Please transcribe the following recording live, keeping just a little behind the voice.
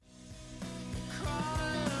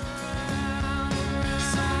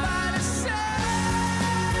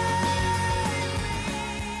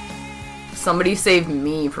Somebody save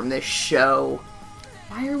me from this show.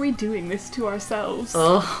 Why are we doing this to ourselves?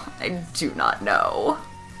 Ugh, I do not know.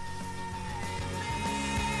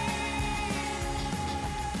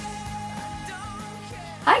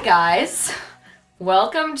 Hi guys!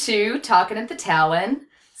 Welcome to Talkin' at the Talon,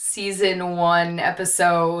 Season 1,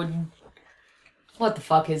 Episode... What the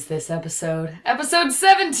fuck is this episode? Episode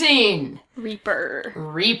 17!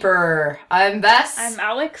 Reaper. I'm Bess. I'm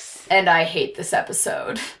Alex. And I hate this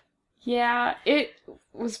episode. Yeah, it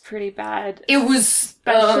was pretty bad. It was...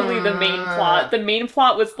 Especially the main plot. The main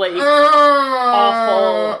plot was, like,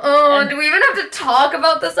 awful. Do we even have to talk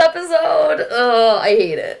about this episode? I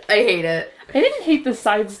hate it. I didn't hate the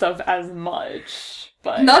side stuff as much,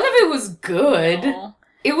 but... None of it was good. No.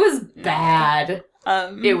 It was bad.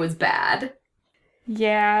 No. It was bad.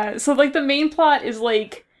 Yeah, so, like, the main plot is,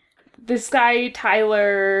 like, this guy,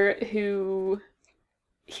 Tyler, who...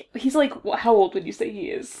 He's, like, how old would you say he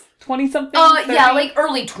is? 20-something? Yeah, like,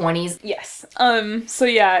 early 20s. Yes. So,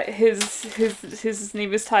 yeah, his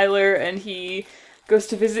name is Tyler, and he goes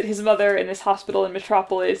to visit his mother in this hospital in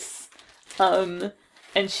Metropolis, and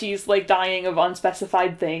she's, like, dying of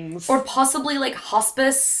unspecified things. Or possibly, like,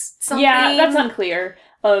 hospice something? Yeah, that's unclear.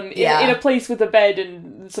 Yeah. In a place with a bed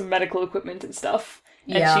and some medical equipment and stuff.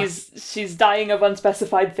 And yeah. she's dying of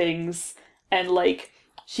unspecified things, and, like,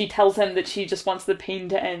 she tells him that she just wants the pain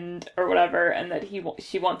to end, or whatever, and that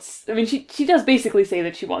she wants... I mean, she does basically say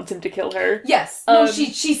that she wants him to kill her. Yes. No,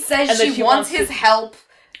 she says she wants his help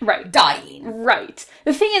dying. Right.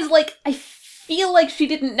 The thing is, like, I feel like she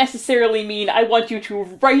didn't necessarily mean, I want you to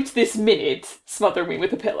right this minute smother me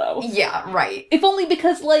with a pillow. Yeah, right. If only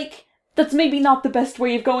because, like... That's maybe not the best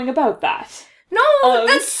way of going about that. No,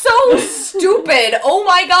 that's so stupid. Oh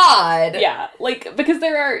my god. Yeah, like, because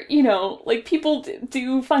there are, you know, like, people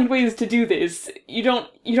do find ways to do this. You don't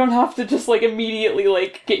have to just, like, immediately,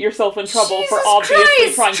 like, get yourself in trouble for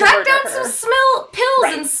obviously trying to murder track her. down some pills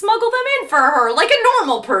and smuggle them in for her, like a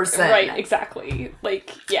normal person. Right, exactly.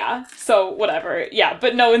 Like, yeah, so, whatever. Yeah,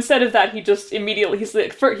 but no, instead of that, he just immediately, he's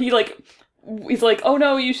like, oh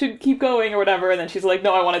no, you should keep going, or whatever, and then she's like,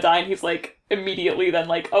 no, I want to die, and he's like, immediately then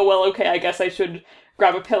like, oh well, okay, I guess I should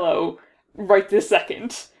grab a pillow right this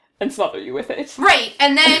second and smother you with it. Right,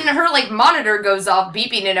 and then her, like, monitor goes off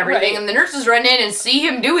beeping and everything, and the nurses run in and see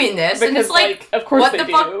him doing this, because, and it's like, of course what the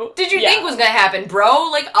fuck did you think was gonna happen, bro?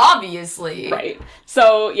 Like, obviously. Right.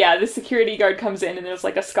 So, yeah, the security guard comes in, and there's,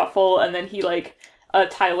 like, a scuffle, and then he, like,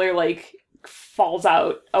 Tyler, like, falls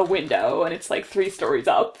out a window, and it's, like, 3 stories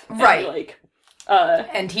up. Right.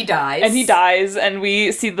 And he dies. And he dies, and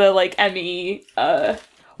we see the, like, Emmy,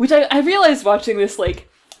 which I realized watching this, like,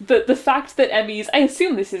 the fact that Emmys, I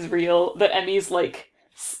assume this is real, that Emmys, like,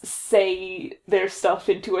 say their stuff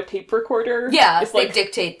into a tape recorder. Yeah, is, they like,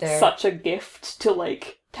 dictate their... such a gift to,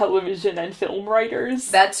 like, television and film writers.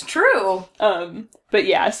 That's true. But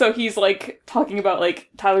yeah, so he's, like, talking about, like,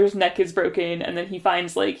 Tyler's neck is broken, and then he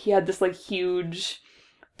finds, like, he had this, like, huge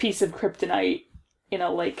piece of kryptonite in a,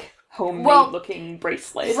 like, homemade-looking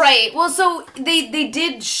bracelet. Right. Well, so they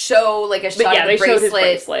did show, like, a shot of the bracelet. They showed his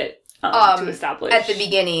bracelet to establish at the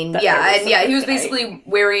beginning. Yeah, and yeah, he was basically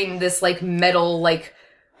wearing this, like, metal, like,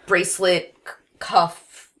 bracelet cuff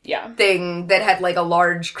thing that had, like, a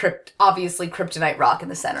large obviously kryptonite rock in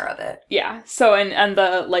the center of it. Yeah. So, and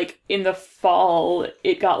the, like, in the fall,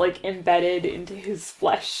 it got, like, embedded into his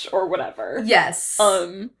flesh or whatever. Yes.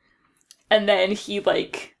 And then he,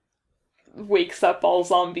 like, wakes up all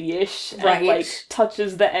zombie-ish and, like,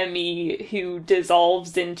 touches the Emmy, who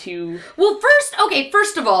dissolves into... Well,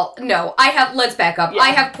 first of all, no, let's back up. Yeah. I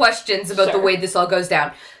have questions about the way this all goes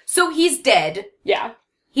down. So he's dead. Yeah.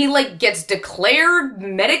 He, like, gets declared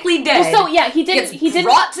medically dead. Well, so, yeah, he didn't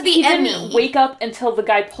brought to the Emmy. Didn't wake up until the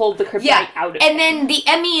guy pulled the kryptonite out of him. And then the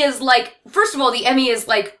Emmy is, like, first of all, the Emmy is,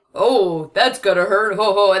 like, oh, that's gonna hurt,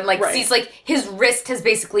 ho ho, and, like, sees, like, his wrist has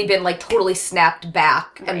basically been, like, totally snapped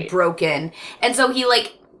back and broken. And so he,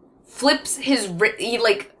 like, flips his he,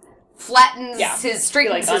 like, flattens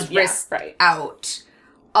straightens his wrist out.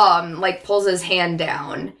 Like, pulls his hand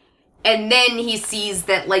down. And then he sees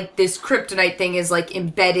that, like, this kryptonite thing is, like,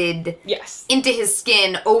 embedded into his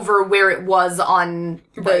skin over where it was on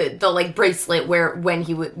the like, bracelet when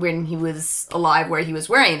he was alive, where he was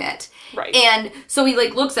wearing it. Right. And so he,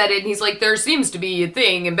 like, looks at it and he's like, there seems to be a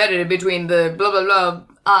thing embedded between the blah, blah,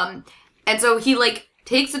 blah. And so he, like,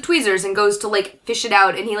 takes the tweezers and goes to, like, fish it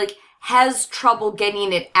out, and he, like, has trouble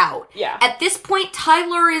getting it out. Yeah. At this point,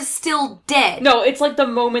 Tyler is still dead. No, it's like the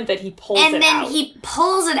moment that he pulls it out. And then he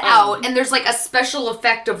pulls it out, and there's, like, a special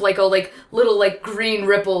effect of, like, a, like, little, like, green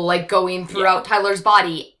ripple, like, going throughout Tyler's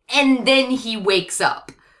body. And then he wakes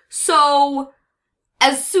up. So,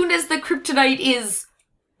 as soon as the kryptonite is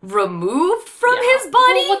removed from his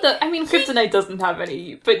body... Well, kryptonite doesn't have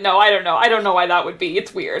any... But no, I don't know. I don't know why that would be.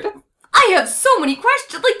 It's weird. I have so many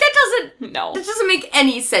questions. Like, that No. doesn't make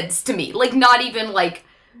any sense to me. Like, not even, like,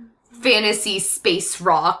 fantasy, space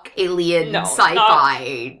rock, alien,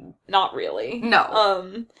 sci-fi. Not really.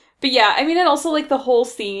 No. But yeah, I mean, and also, like, the whole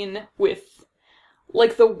scene with,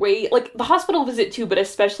 like, the way, like, the hospital visit too, but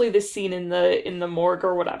especially this scene in the morgue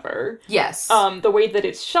or whatever. Yes. The way that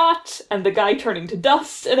it's shot, and the guy turning to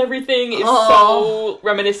dust and everything is so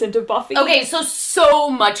reminiscent of Buffy. Okay,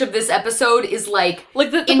 so much of this episode is, like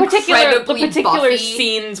the particular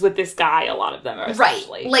scenes with this guy, a lot of them are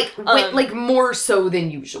especially. Right. Like, more so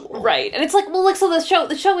than usual. Right. And it's like, well, like, so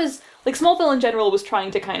the show is, like, Smallville in general was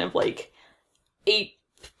trying to kind of, like, ape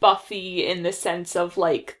Buffy in the sense of,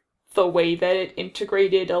 like, the way that it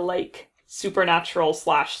integrated a, like, supernatural /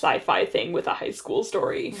 sci-fi thing with a high school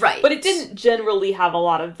story. Right. But it didn't generally have a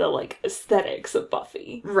lot of the, like, aesthetics of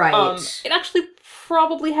Buffy. Right. It actually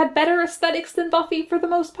probably had better aesthetics than Buffy for the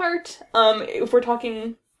most part. If we're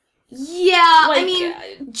talking... Yeah, like, I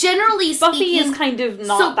mean, generally Buffy speaking... is kind of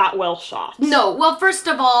not that well shot. No, well, first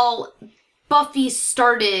of all, Buffy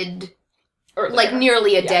started... earlier. Like,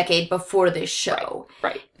 nearly a decade before this show.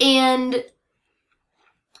 Right. And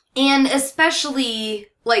especially,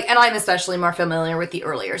 like, and I'm especially more familiar with the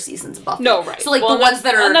earlier seasons of Buffy. No, right. So, like, the ones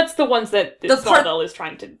that are... And that's the ones that Smallville is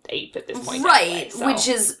trying to ape at this point. Right, anyway, so. Which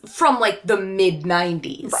is from, like, the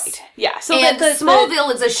mid-90s. Right, yeah. So and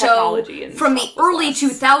Smallville is a show from the early less.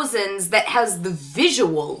 2000s that has the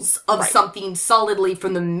visuals of something solidly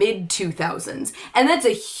from the mid-2000s. And that's a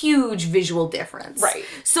huge visual difference. Right.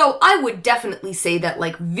 So I would definitely say that,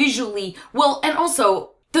 like, visually... Well, and also...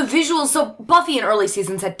 The visuals, so Buffy in early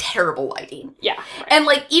seasons had terrible lighting. Yeah. Right. And,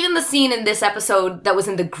 like, even the scene in this episode that was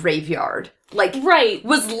in the graveyard, like,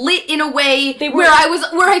 was lit in a way where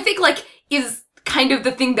I think, like, is kind of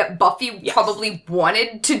the thing that Buffy probably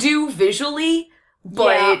wanted to do visually.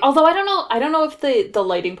 But yeah. Although I don't know if the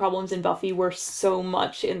lighting problems in Buffy were so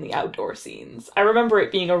much in the outdoor scenes. I remember it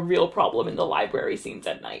being a real problem in the library scenes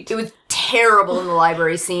at night. It was terrible in the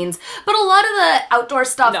library scenes. But a lot of the outdoor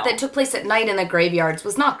stuff that took place at night in the graveyards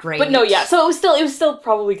was not great. But no, yeah. So it was still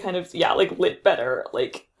probably kind of, like, lit better,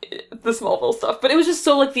 like, the Smallville stuff. But it was just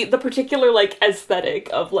so, like, the particular, like, aesthetic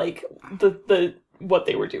of, like, the what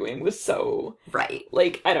they were doing was so... Right.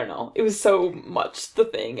 Like, I don't know. It was so much the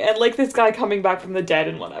thing. And, like, this guy coming back from the dead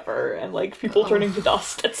and whatever, and, like, people turning to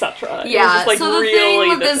dust, etc. Yeah, just, like, so the really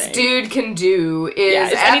thing that this dude can do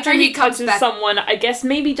is after he touches someone, I guess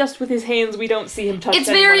maybe just with his hands, we don't see him touch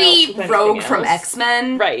anyone else. It's very Rogue from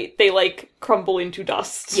X-Men. Right. They, like, crumble into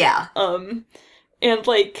dust. Yeah. And,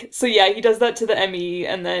 like, so yeah, he does that to the Emmy,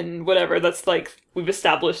 and then whatever, that's, like, we've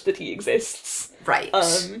established that he exists. Right.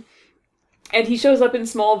 And he shows up in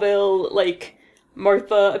Smallville, like,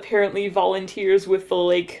 Martha apparently volunteers with the,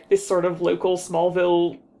 like, this sort of local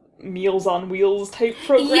Smallville Meals on Wheels type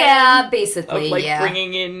program. Yeah, basically, of, like,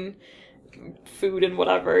 bringing in food and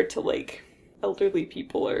whatever to, like, elderly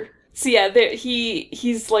people or... So yeah,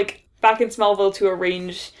 he's, like, back in Smallville to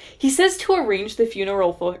arrange... He says to arrange the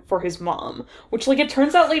funeral for his mom, which, like, it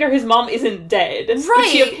turns out later his mom isn't dead. Right. But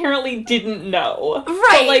she apparently didn't know.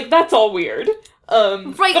 Right. So, like, that's all weird. Right,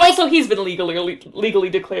 but like, also he's been legally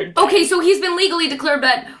declared dead. Okay, so he's been legally declared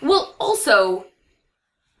dead. Well, also,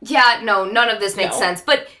 yeah, no, none of this makes sense.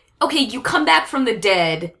 But, okay, you come back from the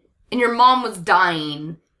dead, and your mom was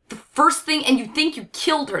dying. The first thing, and you think you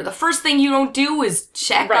killed her, the first thing you don't do is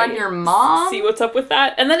check on your mom? See what's up with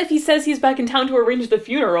that. And then if he says he's back in town to arrange the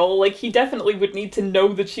funeral, like, he definitely would need to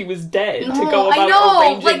know that she was dead to go about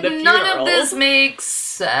arranging the funeral. None of this makes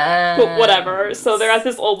sense. But whatever. So they're at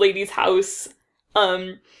this old lady's house,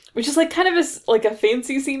 which is, like, kind of a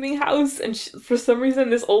fancy-seeming house, and for some reason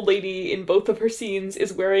this old lady in both of her scenes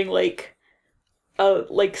is wearing, like,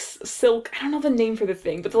 silk, I don't know the name for the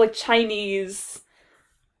thing, but the, like, Chinese,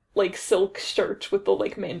 like, silk shirt with the,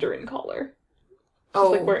 like, Mandarin collar. She's,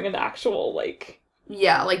 like, wearing an actual, like...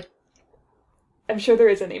 Yeah, like... I'm sure there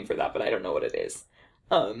is a name for that, but I don't know what it is.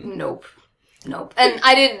 Nope. And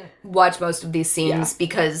I didn't watch most of these scenes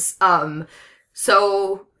because,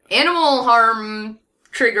 so... Animal harm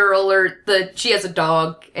trigger alert, she has a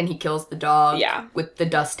dog, and he kills the dog with the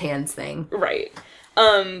dust hands thing. Right.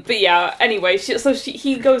 But yeah, anyway,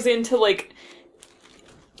 he goes into, like,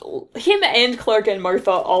 him and Clark and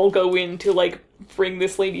Martha all go in to, like, bring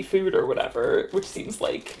this lady food or whatever, which seems,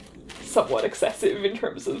 like, somewhat excessive in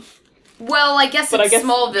terms of... Well, I guess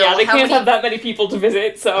Smallville. Yeah, they can't have that many people to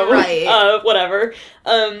visit, so... Right. Whatever.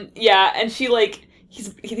 Yeah, and she, like...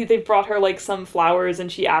 they brought her, like, some flowers, and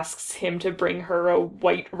she asks him to bring her a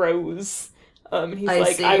white rose,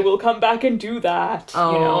 He's I will come back and do that.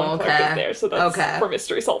 Oh, and Clark is there, so that's for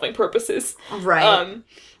mystery solving purposes. Right.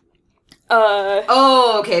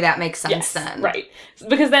 Okay, that makes sense then. Right.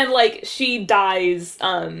 Because then, she dies,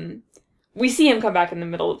 we see him come back in the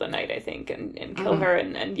middle of the night, I think, and kill her,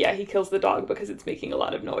 and he kills the dog because it's making a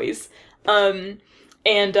lot of noise. And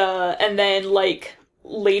then,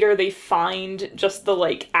 later they find just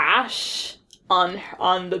the, ash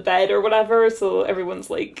on the bed or whatever, so everyone's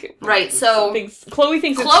right, so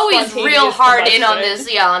Chloe's real hard in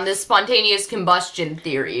on this spontaneous combustion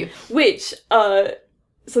theory, which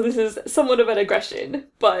so this is somewhat of a digression,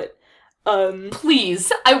 but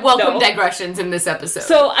please, I welcome digressions in this episode.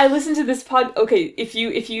 So I listened to this okay, if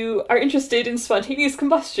you are interested in spontaneous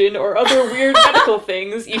combustion or other weird medical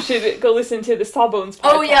things, you should go listen to the Sawbones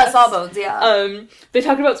podcast. Oh yeah, Sawbones, yeah. They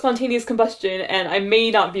talk about spontaneous combustion, and I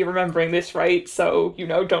may not be remembering this right, so,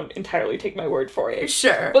 don't entirely take my word for it.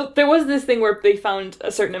 Sure. But there was this thing where they found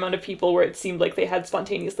a certain amount of people where it seemed like they had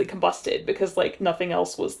spontaneously combusted because, nothing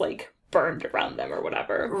else was, burned around them or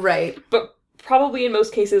whatever. Right. But probably in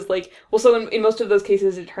most cases, in most of those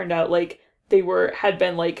cases, it turned out, they had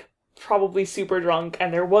been, probably super drunk,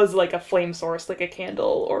 and there was, a flame source, a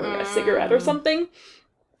candle or a cigarette or something.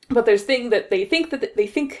 But there's they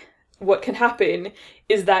think what can happen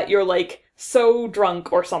is that you're, so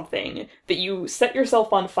drunk or something that you set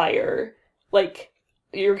yourself on fire,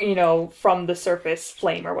 you're, from the surface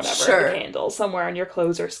flame or whatever, the candle, somewhere on your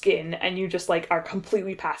clothes or skin, and you just, are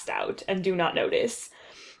completely passed out and do not notice.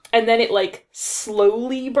 And then it,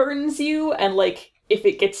 slowly burns you, and, if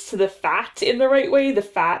it gets to the fat in the right way, the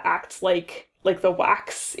fat acts like the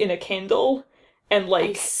wax in a candle, and,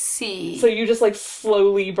 I see. So you just,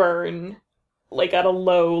 slowly burn, at a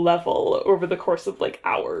low level over the course of,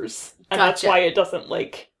 hours. And that's why it doesn't,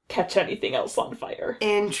 catch anything else on fire.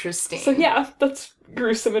 Interesting. So yeah, that's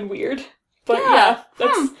gruesome and weird. But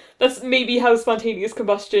that's maybe how spontaneous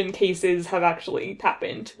combustion cases have actually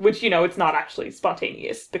happened. Which, it's not actually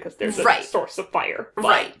spontaneous because there's a source of fire.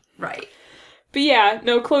 Right. But yeah,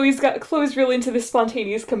 no, Chloe's real into this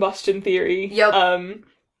spontaneous combustion theory. Yep.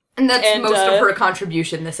 And that's most of her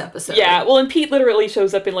contribution this episode. Yeah, well, and Pete literally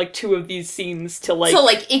shows up in, 2 of these scenes to,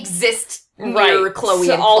 exist near Chloe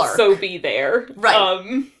to and Clark. also be there.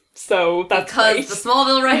 Right. So that's because great. The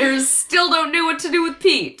Smallville writers still don't know what to do with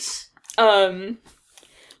Pete.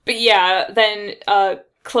 But yeah, then,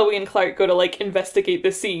 Chloe and Clark go to, investigate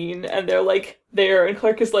the scene, and they're, there, and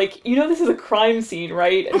Clark is this is a crime scene,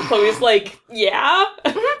 right? And Chloe's yeah?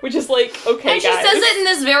 Which is, okay, and she says it in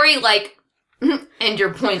this very, and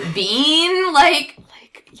your point being,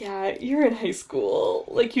 yeah, you're in high school.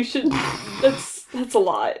 You should, that's a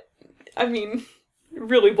lot. I mean,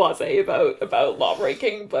 really blasé about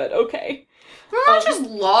lawbreaking, but okay. Not just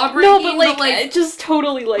lawbreaking, no, but just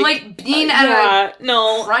totally being at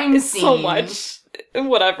a crime it's scene. So much.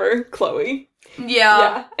 Whatever, Chloe.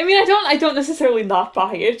 Yeah. I mean, I don't necessarily not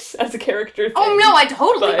buy it as a character thing. Oh no, I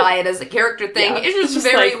totally buy it as a character thing. Yeah, it's just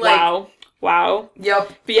very wow.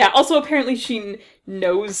 Yep. But yeah, also apparently she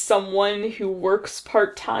knows someone who works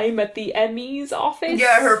part-time at the Emmys office.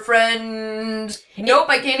 Yeah, her friend. Nope,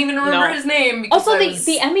 I can't even remember his name. Also,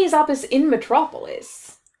 the Emmys office in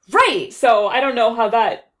Metropolis. Right. So I don't know how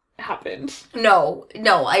that happened. No,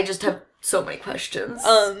 I just have so many questions.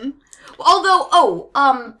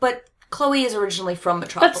 But Chloe is originally from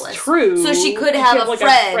Metropolis. That's true. So she could have a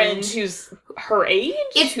friend who's her age,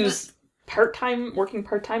 who's working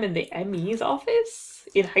part-time in the Emmys office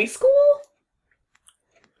in high school?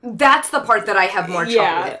 That's the part that I have more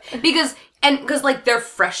trouble with. Because they're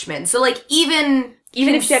freshmen. So, even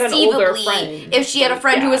if she had an older friend. If she had a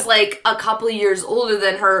friend who was, a couple of years older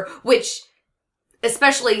than her, which,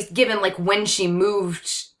 especially given, when she moved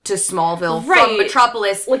to Smallville from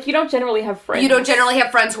Metropolis. You don't generally have friends. You don't generally have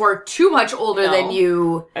friends who are too much older than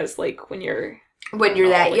you. As, when you're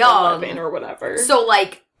that young. 11 or whatever. So,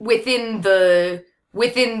 within the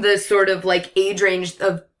sort of, age range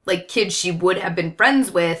of, kids she would have been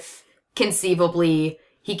friends with, conceivably,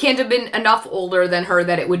 he can't have been enough older than her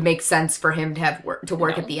that it would make sense for him to have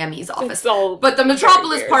work at the Emmys office. But the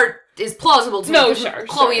Metropolis part is plausible to me. No, sure.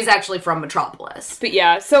 Chloe is actually from Metropolis. But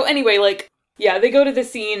yeah, so anyway, they go to the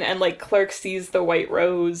scene and, Clark sees the white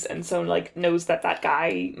rose and so, knows that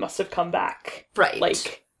guy must have come back.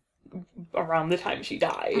 Right. Around the time she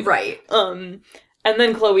died. Right. And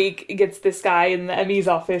then Chloe gets this guy in the Emmys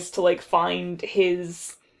office to, find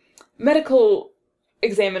his medical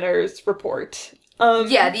examiner's report. The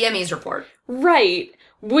Emmys report. Right.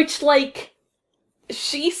 Which,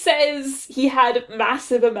 she says he had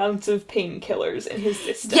massive amounts of painkillers in his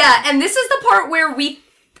system. Yeah, and this is the part where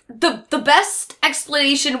the best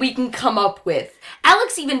explanation we can come up with.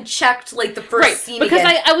 Alex even checked, like, the first scene because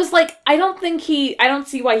again. I was like, I don't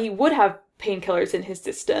see why he would have painkillers in his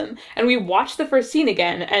system. And we watched the first scene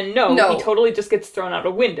again, and no, he totally just gets thrown out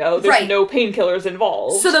a window. There's no painkillers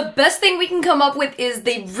involved. So the best thing we can come up with is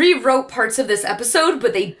they rewrote parts of this episode,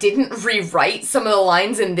 but they didn't rewrite some of the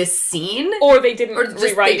lines in this scene. Or they didn't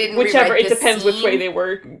rewrite, whichever, it depends which way they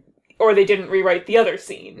were, or they didn't rewrite the other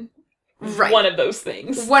scene. Right. One of those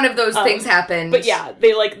things. One of those things happened. But yeah,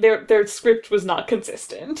 they, like, their script was not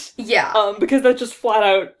consistent. Yeah. Because that just flat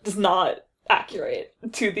out is not accurate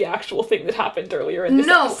to the actual thing that happened earlier in this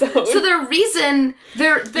episode. So the reason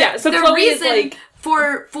the reason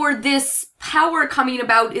for this power coming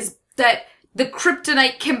about is that the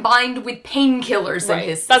kryptonite combined with painkillers in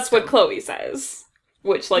his system. That's what Chloe says.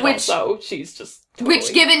 Which also, she's just totally,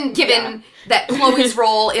 which, given that Chloe's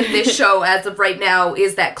role in this show as of right now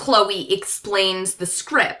is that Chloe explains the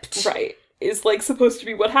script. Right. Is, like, supposed to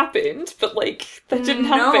be what happened, but, like, that didn't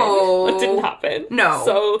happen. That didn't happen. No.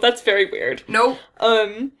 So, that's very weird. Nope.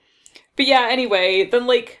 But yeah, anyway, then,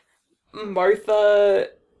 like, Martha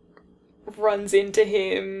runs into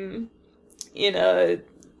him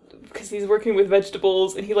because he's working with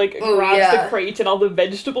vegetables, and he, like, grabs the crate, and all the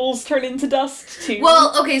vegetables turn into dust, too.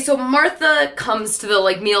 Well, okay, so Martha comes to the,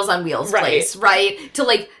 like, Meals on Wheels place, right? To,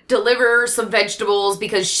 like, deliver some vegetables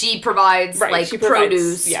because she provides,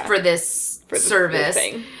 produce for this service.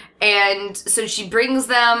 Thing. And so she brings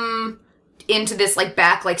them into this, like,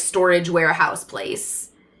 back, like, storage warehouse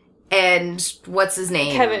place. And what's his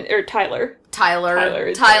name? Tyler.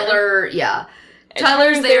 Tyler, yeah. And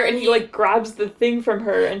Tyler's there, and he, like, grabs the thing from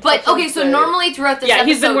her and normally throughout this episode,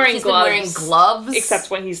 he's been wearing gloves.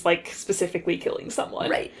 Except when he's, like, specifically killing someone.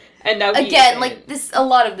 Right. And now again, like, a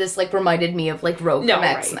lot of this, like, reminded me of, like, Rogue from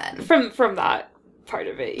X-Men. From that part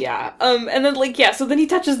of it, yeah. And then, like, so then he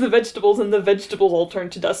touches the vegetables, and the vegetables all turn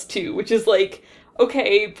to dust, too, which is, like,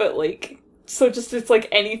 okay, but, like, so just, it's, like,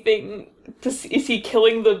 anything, is he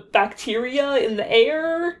killing the bacteria in the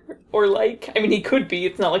air? Or, like, I mean, he could be,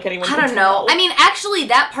 it's not like anyone can don't know. I mean, actually,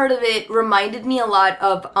 that part of it reminded me a lot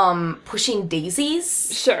of, Pushing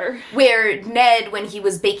Daisies. Sure. Where Ned, when he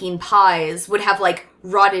was baking pies, would have, like,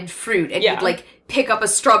 rotted fruit, and he'd, like, pick up a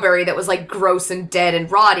strawberry that was, like, gross and dead and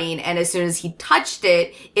rotting, and as soon as he touched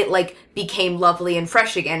it, it, like, became lovely and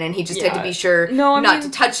fresh again, and he just had to be sure not to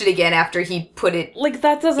touch it again after he put it like,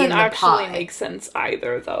 that doesn't actually make sense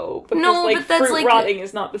either, though. Because, but that's, fruit rotting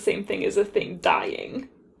is not the same thing as a thing dying.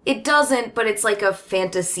 It doesn't, but it's, like, a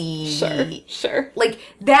fantasy... Sure. Like,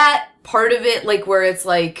 that part of it, like, where it's,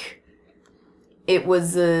 like, it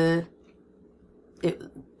was,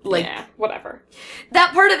 yeah, whatever.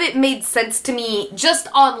 That part of it made sense to me just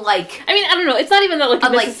on, like... I mean, I don't know. It's not even that, like,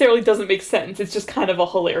 it necessarily doesn't make sense. It's just kind of a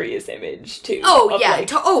hilarious image, too. Oh, yeah.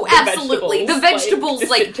 Absolutely. The vegetables,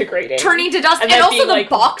 like turning to dust. And also the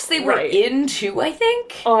box they were in, too, I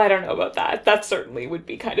think. Oh, I don't know about that. That certainly would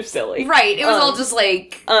be kind of silly. Right. It was all just,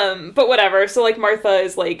 like... But whatever. So, like, Martha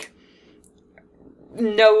is, like...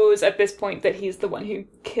 knows at this point that he's the one who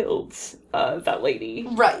killed that lady.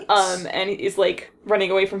 Right. And is, like,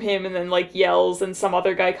 running away from him and then, like, yells, and some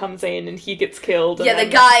other guy comes in and he gets killed. And the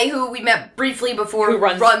guy who we met briefly before who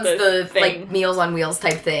runs the like, Meals on Wheels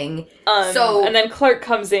type thing. And then Clark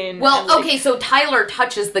comes in. Well, and, like, so Tyler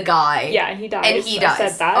touches the guy. Yeah, and he dies. And he dies. I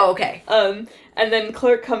said that. Oh, okay. And then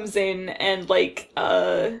Clark comes in and, like,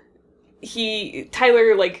 Tyler,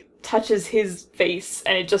 like, touches his face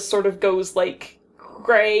and it just sort of goes, like,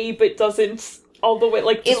 gray, but doesn't all the way,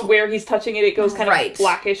 like, just where he's touching it, it goes kind of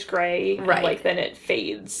blackish gray, and, like, then it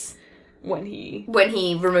fades when he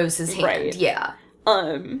removes his hand, yeah.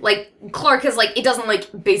 Like, Clark is, like, it doesn't,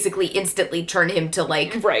 like, basically instantly turn him to,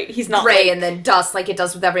 like, he's not gray like, and then dust like it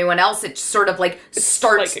does with everyone else. It sort of, like,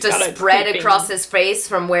 starts to spread across his face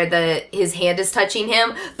from where his hand is touching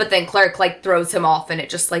him, but then Clark, like, throws him off and it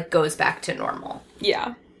just, like, goes back to normal.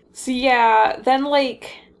 Yeah. So, yeah, then,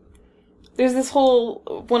 like... There's this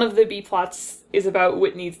whole, one of the B-plots is about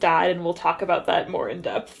Whitney's dad, and we'll talk about that more in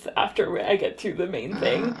depth after I get to the main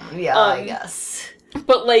thing. I guess.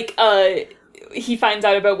 But, like, he finds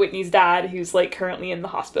out about Whitney's dad, who's, like, currently in the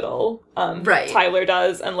hospital. Tyler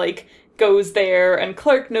does, and, like, goes there, and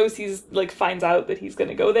Clark knows he's, like, finds out that he's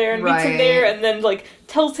gonna go there and meets him there, and then, like,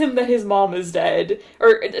 tells him that his mom is dead,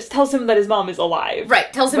 or tells him that his mom is alive.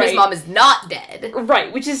 Right, tells him his mom is not dead.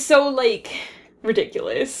 Right, which is so, like...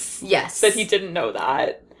 ridiculous. Yes. That he didn't know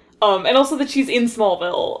that. And also that she's in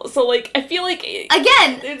Smallville. So, like, I feel like...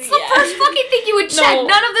 Again, it's the first fucking thing you would check. No.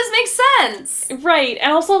 None of this makes sense. Right.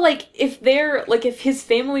 And also, like, if his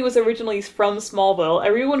family was originally from Smallville,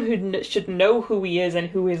 everyone who should know who he is and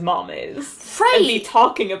who his mom is. Right. And be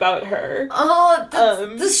talking about her.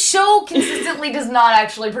 The show consistently does not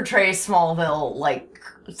actually portray Smallville, like,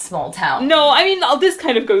 small town. No, I mean, this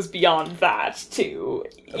kind of goes beyond that, too.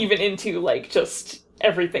 Even into, like, just...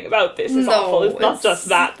 everything about this is awful. It's not just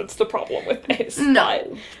that's the problem with this.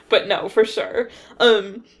 No. But no, for sure.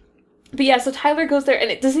 But yeah, so Tyler goes there,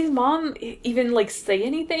 and does his mom even, like, say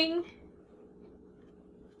anything?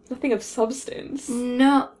 Nothing of substance.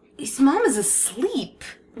 No. His mom is asleep.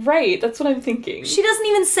 Right, that's what I'm thinking. She doesn't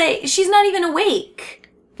even say... She's not even awake.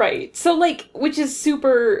 Right. So, like, which is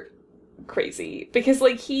super crazy. Because,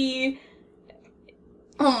 like, he...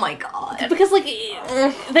 Oh my god. Because, like,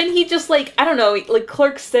 then he just, like, I don't know, like,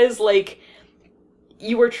 Clark says, like,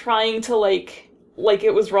 you were trying to, like,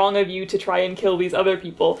 it was wrong of you to try and kill these other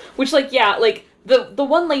people. Which, like, yeah, like, the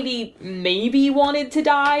one lady maybe wanted to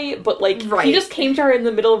die, but, like, he just came to her in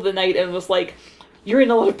the middle of the night and was like, you're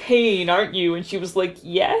in a lot of pain, aren't you? And she was like,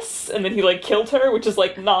 yes. And then he, like, killed her, which is,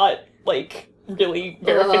 like, not, like... really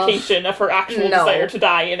verification of her actual desire to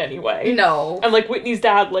die in any way. No. And, like, Whitney's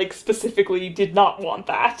dad, like, specifically did not want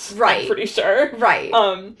that. Right. I'm pretty sure. Right.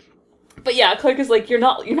 But yeah, Clark is like, you're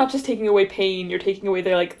not just taking away pain, you're taking away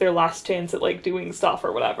their last chance at, like, doing stuff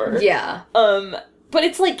or whatever. Yeah. But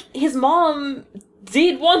it's like, his mom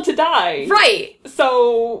did want to die. Right.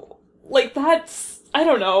 So, like, that's, I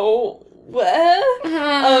don't know...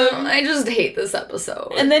 I just hate this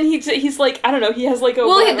episode. And then he's like, I don't know, he has like a...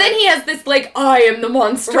 Well, then he has this, like, I am the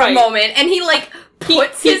monster moment, and he, like,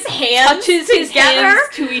 puts his hands touches together. His hands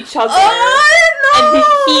to each other. Oh, no!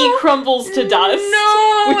 And he crumbles to dust.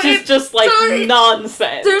 No! Which is just, like,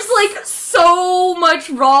 nonsense. There's, like, so much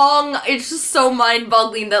wrong. It's just so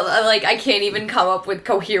mind-boggling that, like, I can't even come up with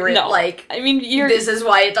coherent, like... I mean, this is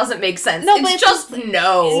why it doesn't make sense. No, it's just,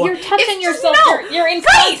 no. You're touching yourself. No. You're in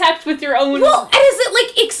contact with your own... Well, and is it,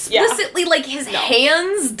 like, explicitly, like, his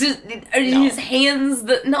hands? His hands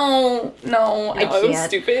that... No, I can't. It was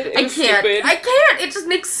stupid. I can't. It just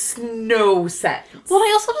makes no sense. Well,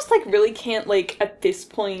 I also just, like, really can't, like, at this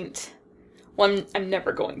point... Well, I'm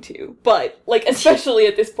never going to. But, like, especially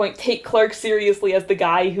at this point, take Clark seriously as the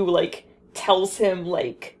guy who, like, tells him,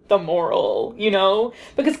 like, the moral, you know?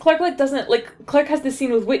 Because Clark, like, doesn't... Like, Clark has this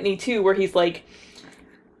scene with Whitney, too, where he's, like...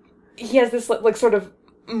 He has this, like, sort of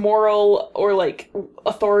moral or, like,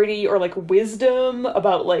 authority or, like, wisdom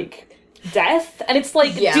about, like... death, and it's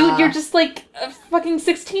like, dude, you're just like a fucking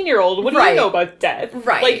 16-year-old. What do you know about death?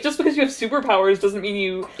 Right. Like, just because you have superpowers doesn't mean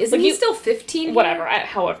you... Isn't he still 15? Whatever,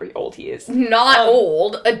 however old he is. Not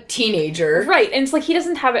old, a teenager. Right, and it's like, he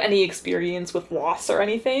doesn't have any experience with loss or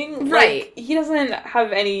anything. Right. Like, he doesn't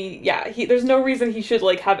have any... there's no reason he should,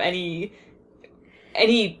 like, have anything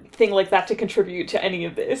like that to contribute to any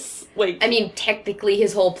of this. Like, I mean, technically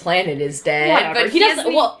his whole planet is dead. Whatever. But he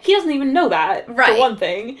doesn't even know that, right, for one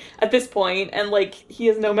thing, at this point, and, like, he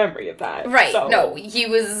has no memory of that. Right. So. No, he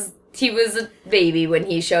was a baby when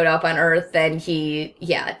he showed up on Earth, and he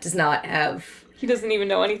does not have... He doesn't even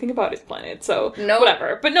know anything about his planet, so no.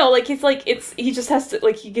 Whatever. But no, like, he just has to,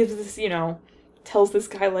 like, he gives this, you know, tells this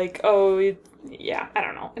guy, like, oh, I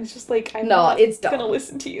don't know. And it's just like, it's dumb. Gonna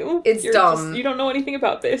listen to you. You're dumb. You don't know anything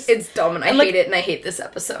about this. It's dumb, and I hate it, and I hate this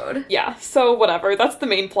episode. Yeah, so whatever. That's the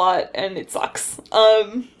main plot, and it sucks.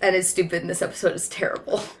 And it's stupid, and this episode is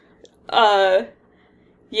terrible.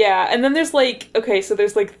 Yeah, and then there's, like, okay, so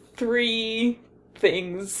there's, like, 3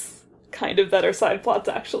 things, kind of, that are side plots,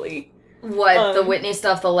 actually. What, the Whitney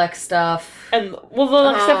stuff, the Lex stuff? And, well, the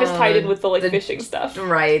Lex stuff is tied in with the, like, fishing stuff.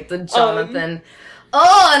 Right, the Jonathan...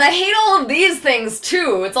 Oh, and I hate all of these things,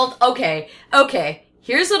 too. It's all... Okay.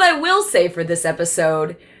 Here's what I will say for this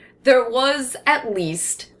episode. There was, at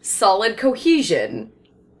least, solid cohesion.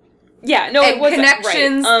 Yeah, no, it wasn't.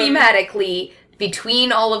 Connections, thematically,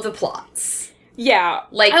 between all of the plots. Yeah.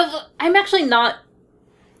 Like... I'm actually not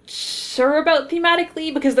sure about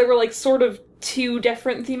thematically, because there were, like, sort of 2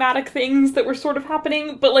 different thematic things that were sort of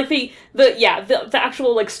happening, but, like, the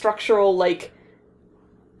actual, like, structural, like,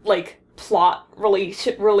 plot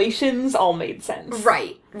relations all made sense.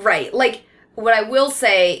 Right. Like, what I will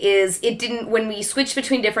say is, it didn't, when we switched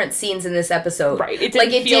between different scenes in this episode... Right, it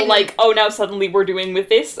didn't feel like, oh, now suddenly we're doing with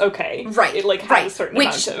this? Okay. Right. It, like, had a certain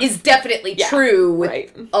amount of... Which is definitely true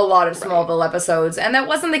with a lot of Smallville episodes, and that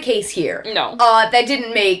wasn't the case here. No. That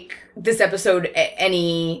didn't make this episode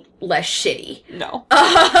any less shitty. No.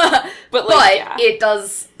 But it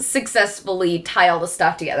does successfully tie all the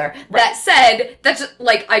stuff together. Right. That said, that's just,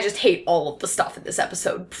 like, I just hate all of the stuff in this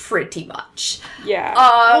episode pretty much. Yeah.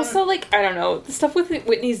 Also, like, I don't know, the stuff with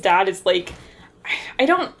Whitney's dad is, like,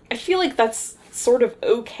 I feel like that's sort of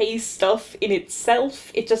okay stuff in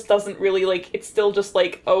itself. It just doesn't really, like, it's still just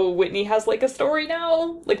like, oh, Whitney has, like, a story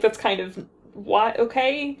now? Like, that's kind of, what?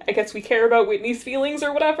 Okay? I guess we care about Whitney's feelings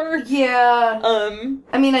or whatever? Yeah.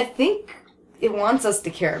 I mean, I think it wants us to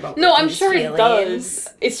care about Whitney's I'm sure feelings. It does.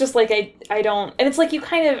 It's just, like, I don't, and it's like, you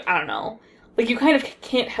kind of, I don't know, like, you kind of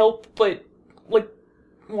can't help but, like,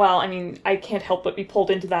 well, I mean, I can't help but be pulled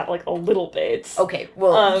into that, like, a little bit. Okay,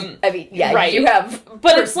 well, I mean, yeah, right. You have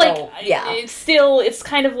but it's, like, yeah. It's still, it's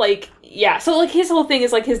kind of, like, yeah. So, like, his whole thing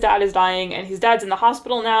is, like, his dad is dying, and his dad's in the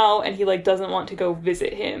hospital now, and he, like, doesn't want to go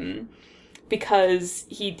visit him, because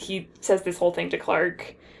he says this whole thing to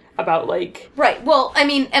Clark about, like... Right, well, I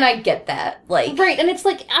mean, and I get that, like... Right, and it's,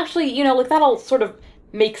 like, actually, you know, like, that all sort of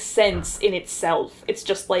makes sense in itself. It's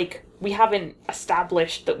just, like... We haven't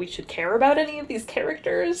established that we should care about any of these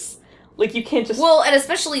characters. Like, you can't just... Well, and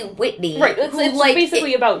especially Whitney. Right, it's like,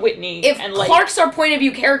 basically about Whitney. If and, like, Clark's our point of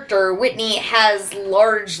view character, Whitney has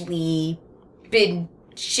largely been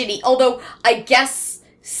shitty. Although, I guess,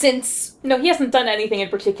 since... No, he hasn't done anything in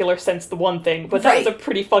particular since the one thing, but that was a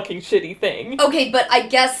pretty fucking shitty thing. Okay, but I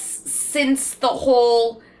guess since the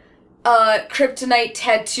whole... kryptonite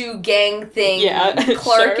tattoo gang thing. Yeah,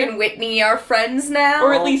 Clark sure. and Whitney are friends now.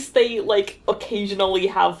 Or at least they, like, occasionally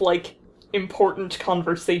have, like, important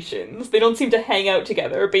conversations. They don't seem to hang out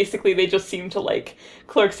together. Basically, they just seem to, like,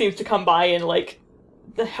 Clark seems to come by and, like,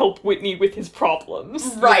 help Whitney with his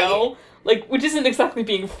problems. Right. You know? Like, which isn't exactly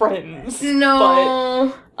being friends.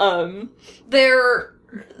 No. But, they're...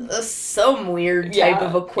 some weird type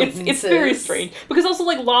of acquaintances. It's very strange. Because also,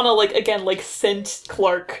 like, Lana, like, again, like, sent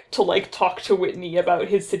Clark to, like, talk to Whitney about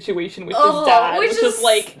his situation with his dad. Which is,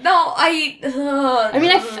 like... No, I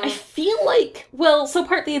mean, I feel like... Well, so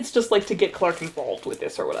partly it's just, like, to get Clark involved with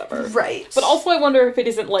this or whatever. Right. But also I wonder if it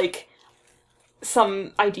isn't, like,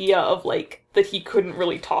 some idea of, like, that he couldn't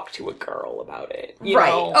really talk to a girl about it. You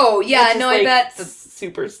know? Oh, yeah, no, I bet... That's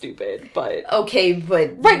super stupid, but... Okay,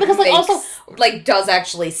 but... Right, because, like, also... Like, does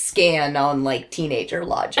actually scan on, like, teenager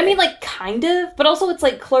logic. I mean, like, kind of, but also it's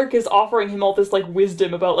like Clark is offering him all this, like,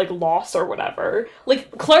 wisdom about, like, loss or whatever.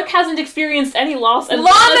 Like, Clark hasn't experienced any loss, and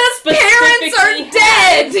Lana's parents are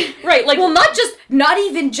dead! Right, like... Well, not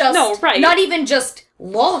even just... No, right. Not even just...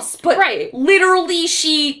 loss, but literally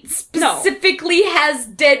she specifically has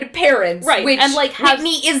dead parents, which and, like,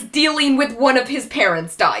 Whitney is dealing with one of his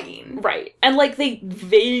parents dying. Right, and, like, they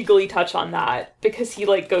vaguely touch on that, because he,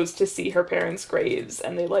 like, goes to see her parents' graves,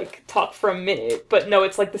 and they, like, talk for a minute, but no,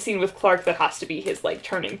 it's, like, the scene with Clark that has to be his, like,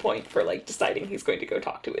 turning point for, like, deciding he's going to go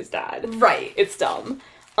talk to his dad. Right. It's dumb.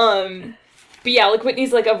 But yeah, like,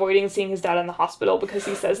 Whitney's, like, avoiding seeing his dad in the hospital because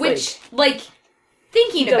he says,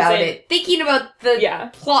 thinking about the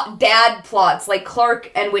dad plots, like Clark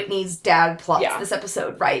and Whitney's dad plots this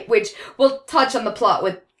episode, right? Which we'll touch on the plot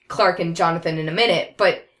with Clark and Jonathan in a minute,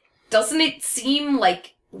 but doesn't it seem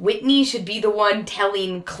like Whitney should be the one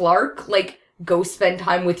telling Clark, like, go spend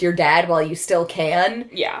time with your dad while you still can?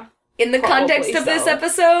 Yeah. In the context of this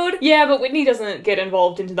episode? Yeah, but Whitney doesn't get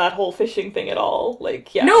involved into that whole fishing thing at all.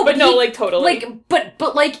 Like, yeah. No, like, totally. Like,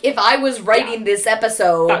 but like, if I was writing this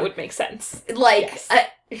episode... That would make sense. Like,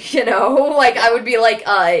 you know, like, I would be like,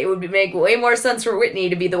 it would make way more sense for Whitney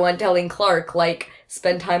to be the one telling Clark, like,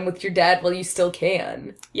 spend time with your dad while you still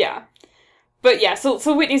can. Yeah. But yeah, so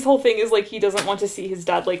Whitney's whole thing is, like, he doesn't want to see his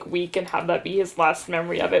dad, like, weak and have that be his last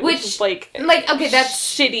memory of it, which is, like, okay, that's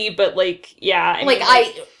shitty, but, like, yeah. I mean,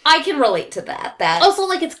 I can relate to that. Also,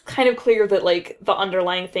 like, it's kind of clear that, like, the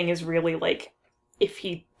underlying thing is really, like, if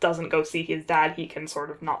he doesn't go see his dad, he can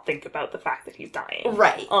sort of not think about the fact that he's dying.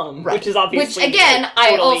 Right. Which is obviously... Which, again,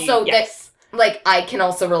 like, totally, I also, I can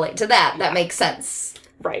also relate to that. Yeah. That makes sense.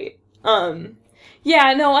 Right.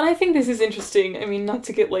 Yeah, no, and I think this is interesting. I mean, not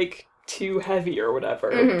to get, like, too heavy or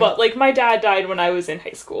whatever, but, like, my dad died when I was in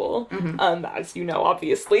high school, as you know,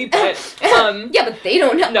 obviously, but, yeah, but they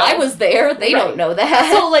don't know. No. I was there. They don't know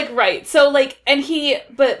that. So, like, so, like,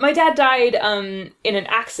 but my dad died, in an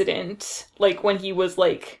accident, like, when he was,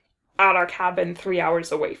 like, at our cabin 3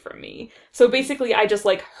 hours away from me. So, basically, I just,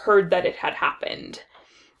 like, heard that it had happened.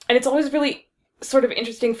 And it's always really sort of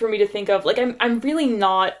interesting for me to think of, like, I'm really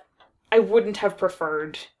not, I wouldn't have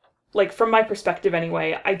preferred, like, from my perspective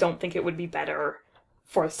anyway, I don't think it would be better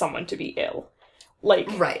for someone to be ill. Like,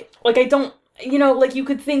 right. Like, I don't, you know, like, you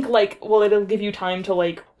could think, like, well, it'll give you time to,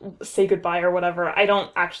 like, say goodbye or whatever. I don't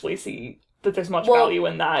actually see that there's much value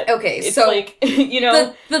in that. Okay, it's so like, you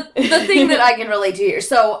know, the thing that I can relate to here.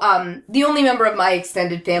 So, the only member of my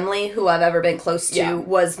extended family who I've ever been close to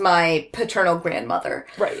was my paternal grandmother,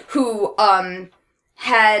 right? Who I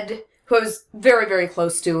was very, very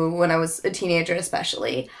close to when I was a teenager,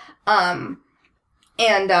 especially. I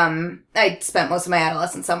spent most of my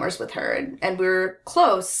adolescent summers with her, and we were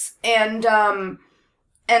close, and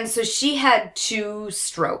so she had 2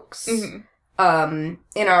 strokes. Mm-hmm.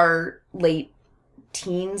 In our late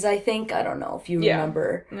teens, I think. I don't know if you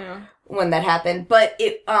remember when that happened. But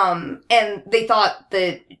it, and they thought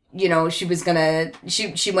that, you know, she was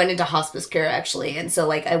she went into hospice care, actually. And so,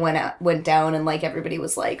 like, I went down and, like, everybody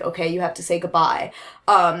was like, okay, you have to say goodbye.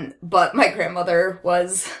 But my grandmother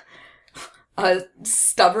was a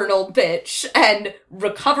stubborn old bitch and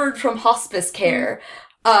recovered from hospice care,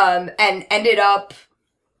 and ended up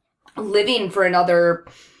living for another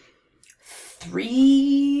 3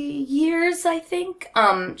 years, I think.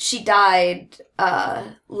 She died,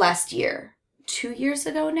 last year. 2 years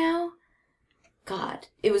ago now? God.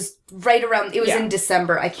 It was right around, it was in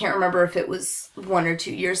December. I can't remember if it was 1 or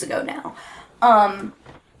 2 years ago now.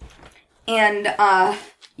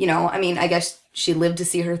 You know, I mean, I guess she lived to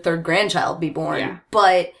see her 3rd grandchild be born,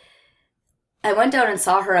 but I went down and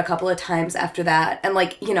saw her a couple of times after that, and,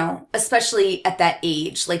 like, you know, especially at that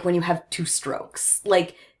age, like, when you have 2 strokes,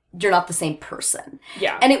 like, you're not the same person.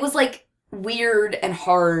 Yeah. And it was, like, weird and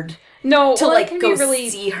hard to, like, go really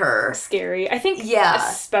see her. Scary. I think,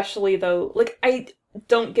 especially, though, like, I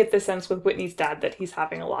don't get the sense with Whitney's dad that he's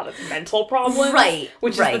having a lot of mental problems. Right.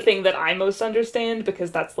 Which is the thing that I most understand,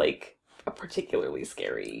 because that's, like, a particularly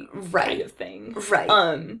scary kind of thing. Right.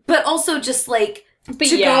 But also just, like,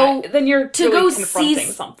 then you're really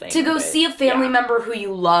confronting something. To go see a family member who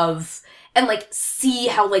you love, and, like, see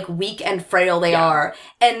how, like, weak and frail they are.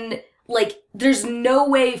 And, like, there's no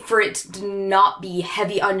way for it to not be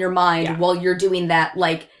heavy on your mind while you're doing that,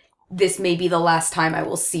 like, this may be the last time I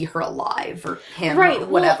will see her alive, or him, or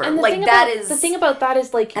whatever. Well, like, the thing about that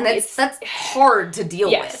is, like... And that's hard to deal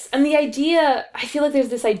with. And the idea... I feel like there's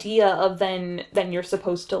this idea of then you're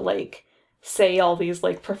supposed to, like, say all these,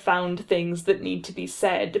 like, profound things that need to be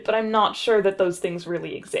said, but I'm not sure that those things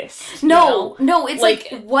really exist. No, it's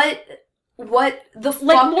like what the fuck?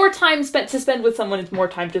 Like, more time to spend with someone is more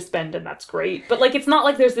time to spend, and that's great. But, like, it's not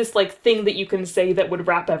like there's this, like, thing that you can say that would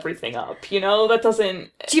wrap everything up, you know? That doesn't...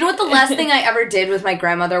 Do you know what the last thing I ever did with my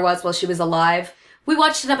grandmother was while she was alive? We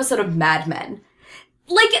watched an episode of Mad Men.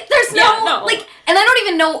 Like, there's no, like, and I don't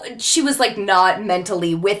even know, she was, like, not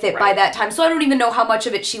mentally with it by that time, so I don't even know how much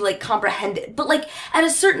of it she, like, comprehended. But, like, at a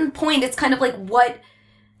certain point, it's kind of like, what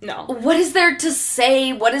is there to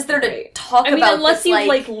say? What is there to talk about? I mean, unless you,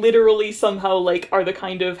 like, literally somehow, like, have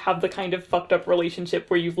the kind of fucked up relationship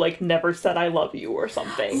where you've, like, never said I love you or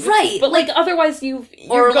something. Right. But, like, otherwise there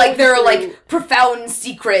are, like, profound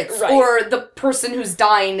secrets. Right. Or the person who's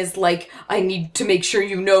dying is like, I need to make sure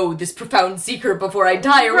you know this profound secret before I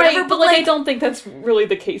die, or whatever. But, like, I don't think that's really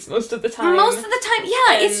the case most of the time. Most of the time,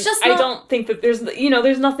 yeah. It's just not... I don't think that there's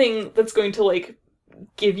nothing that's going to, like,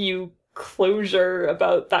 give you closure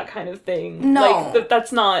about that kind of thing. No. Like,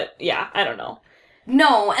 that's not... Yeah, I don't know.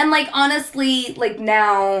 No, and, like, honestly, like,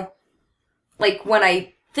 now, like, when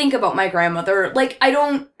I think about my grandmother, like, I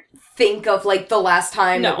don't think of, like, the last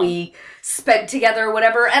time that we spent together or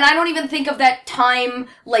whatever, and I don't even think of that time,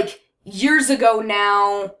 like, years ago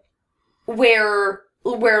now, where,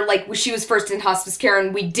 like, she was first in hospice care,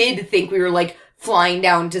 and we did think we were, like, flying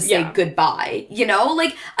down to say goodbye, you know?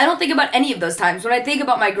 Like, I don't think about any of those times. When I think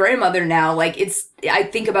about my grandmother now, like, I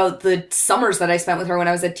think about the summers that I spent with her when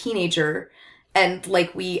I was a teenager, and,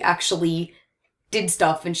 like, we actually did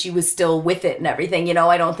stuff and she was still with it and everything, you know?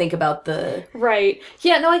 I don't think about the... Right.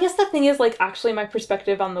 Yeah, no, I guess the thing is, like, actually my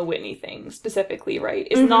perspective on the Whitney thing, specifically, right,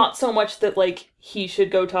 is not so much that, like, he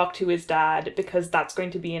should go talk to his dad because that's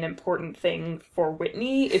going to be an important thing for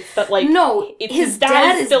Whitney. It's that, like... No, his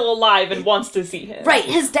dad is still alive and wants to see him. Right,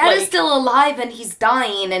 his dad is still alive and he's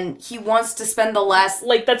dying and he wants to spend the last,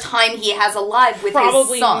 like, the time he has alive with his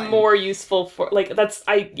son. Probably more useful for, like,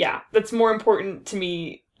 that's more important to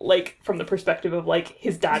me, like, from the perspective of, like,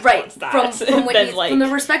 his dad wants that. From the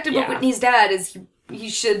perspective of Whitney's dad is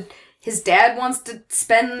his dad wants to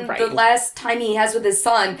spend the last time he has with his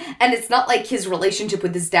son, and it's not like his relationship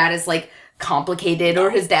with his dad is, like, complicated or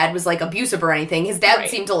his dad was, like, abusive or anything. His dad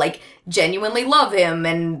seemed to, like, genuinely love him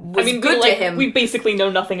and was good to him. We basically know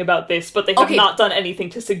nothing about this, but they have not done anything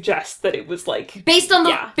to suggest that it was like based on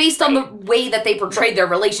the way that they portrayed their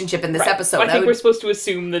relationship in this episode. I think we're supposed to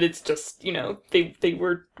assume that it's just, they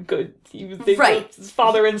were good. They were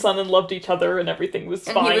father and son and loved each other and everything was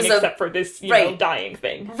fine except for this, dying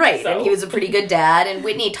thing. Right, so. And he was a pretty good dad. And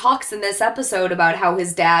Whitney talks in this episode about how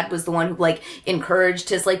his dad was the one who, like, encouraged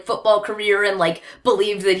his, like, football career and, like,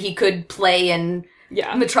 believed that he could play in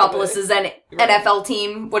Metropolis's NFL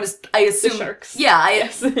team. What is, I assume... The Sharks. Yeah,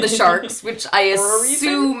 the Sharks, which I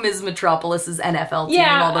assume is Metropolis's NFL team,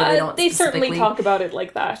 although they don't they certainly talk about it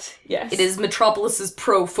like that, yes. It is Metropolis's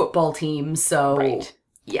pro football team, so... Right.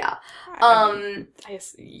 Yeah. I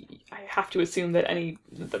have to assume that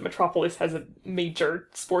that Metropolis has a major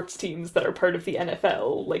sports teams that are part of the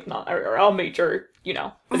NFL, like or all major,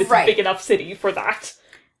 but it's a big enough city for that.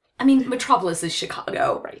 I mean, Metropolis is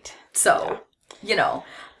Chicago. Right. So,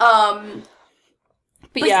 But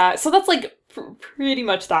yeah, so that's like pretty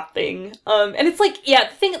much that thing. And it's like,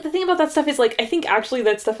 the thing about that stuff is like, I think actually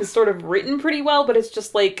that stuff is sort of written pretty well, but it's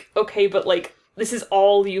just like, okay, but like, this is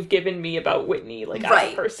all you've given me about Whitney, like,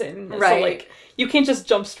 as a person. Right. So, like, you can't just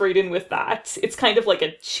jump straight in with that. It's kind of like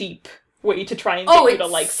a cheap way to try and get you to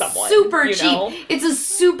like someone. Super cheap. It's a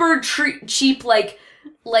super cheap, like,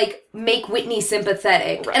 make Whitney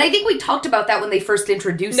sympathetic. Right. And I think we talked about that when they first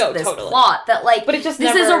introduced this plot. That, like, but it just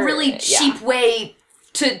this is a really cheap way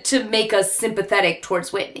to make us sympathetic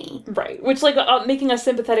towards Whitney. Right. Which, like, making us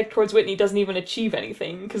sympathetic towards Whitney doesn't even achieve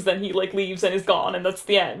anything, because then he, like, leaves and is gone, and that's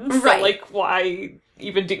the end. So, like, why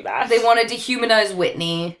even do that? They wanted to humanize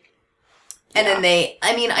Whitney, and then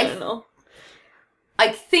I don't know. I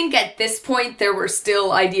think at this point there were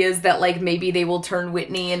still ideas that, like, maybe they will turn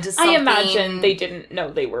Whitney into something. I imagine they didn't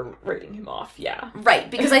know they were writing him off,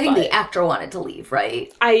 Right, because I think the actor wanted to leave,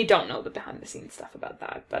 right? I don't know the behind-the-scenes stuff about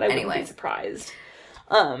that, but I wouldn't be surprised.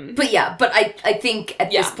 But I think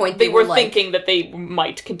at this point they were thinking that they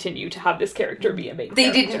might continue to have this character be a main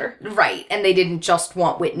character. And they didn't just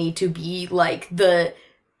want Whitney to be, like, the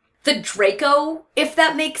Draco, if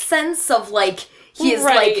that makes sense, of, like, he is,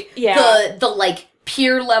 the like,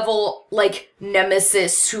 peer level, like,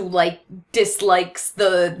 nemesis who, like, dislikes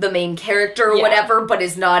the main character or whatever, but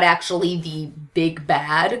is not actually the big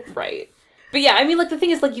bad. Right. But yeah, I mean, like, the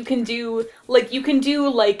thing is, like, you can do,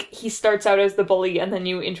 like, he starts out as the bully, and then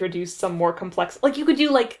you introduce some more complex, like, you could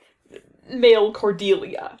do, like, male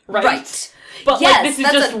Cordelia, right? Right. But, like, this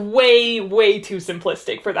is just way, way too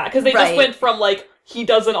simplistic for that, because they just went from, like, he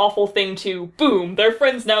does an awful thing to, boom, they're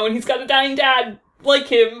friends now, and he's got a dying dad like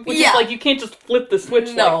him, which is, like, you can't just flip the switch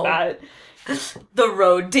like that. The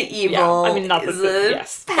road to evil is a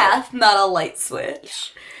path, not a light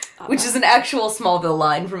switch. Which is an actual Smallville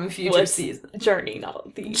line from a future season. Journey,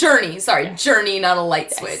 not the... Journey, not a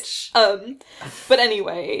light switch. But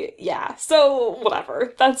anyway, so,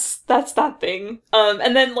 whatever. That's that thing.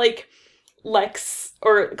 And then, like,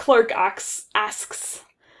 Clark asks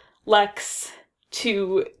Lex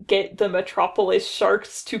to get the Metropolis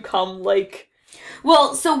Sharks to come, like...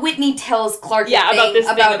 Well, so Whitney tells Clark about this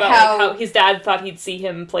thing about how his dad thought he'd see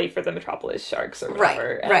him play for the Metropolis Sharks or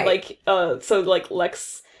whatever. And, like, so, like,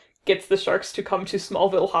 Lex gets the Sharks to come to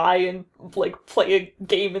Smallville High and, like, play a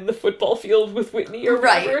game in the football field with Whitney or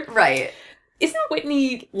whatever. Right. Isn't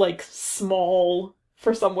Whitney, like, small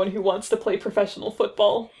for someone who wants to play professional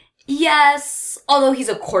football? Yes. Although he's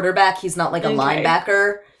a quarterback, he's not, like, a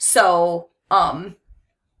linebacker. So,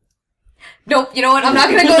 nope, you know what? I'm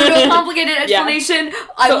not gonna go into a complicated explanation.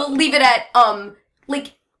 I will leave it at,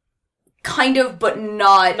 like, kind of, but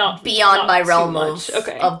not beyond my realm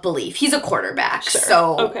of belief. He's a quarterback,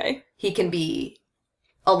 so he can be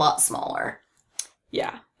a lot smaller.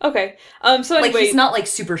 Yeah. Okay. So anyway, like, he's not, like,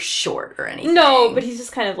 super short or anything. No, but he's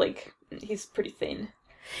just kind of, like, he's pretty thin.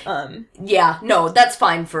 Yeah, no, that's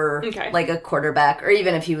fine for, like, a quarterback, or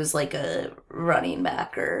even if he was, like, a running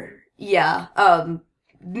back, or,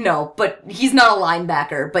 no, but he's not a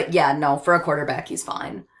linebacker, but no, for a quarterback, he's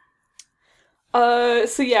fine.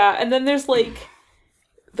 And then there's, like,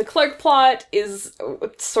 the Clark plot is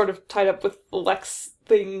sort of tied up with the Lex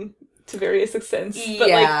thing to various extents.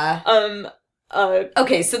 But,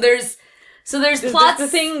 okay, so there's plots. The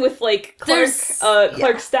thing with, like, Clark's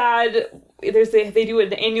dad, they do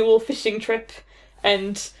an annual fishing trip,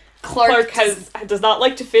 and Clark does not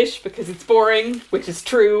like to fish because it's boring, which is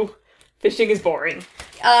true. Fishing is boring.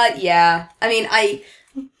 I mean, I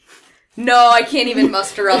can't even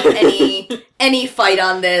muster up any fight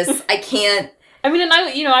on this. I can't. I mean, and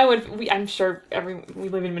I'm sure we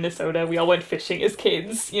live in Minnesota. We all went fishing as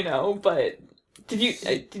kids, but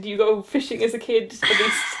did you go fishing as a kid, at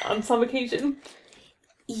least on some occasion?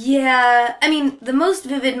 Yeah, I mean, the most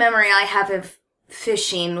vivid memory I have of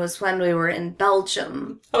fishing was when we were in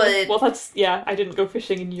Belgium, but... Oh, well, that's... Yeah, I didn't go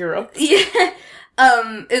fishing in Europe. Yeah,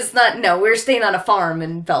 it's not... No, we were staying on a farm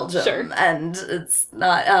in Belgium, sure. And it's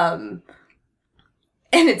not,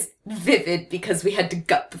 and it's vivid because we had to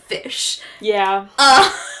gut the fish. Yeah.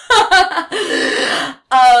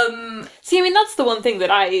 See, I mean, that's the one thing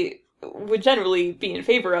that I would generally be in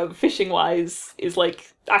favor of, fishing-wise, is,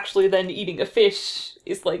 like, actually then eating a fish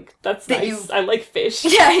is, like, that's nice. I like fish.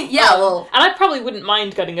 Yeah, well... And I probably wouldn't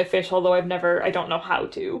mind gutting a fish, although I don't know how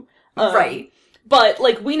to. Right. But,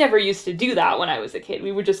 like, we never used to do that when I was a kid.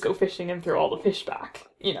 We would just go fishing and throw all the fish back,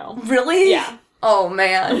 you know? Really? Yeah. Oh,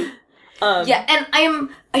 man. Yeah, and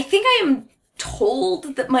I think I am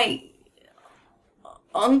told that my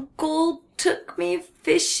uncle took me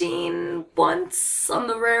fishing once on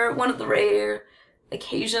one of the rare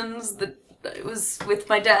occasions that it was with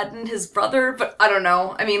my dad and his brother, but I don't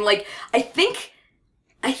know. I mean, like, I think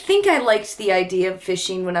I liked the idea of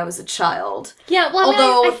fishing when I was a child. Yeah, well,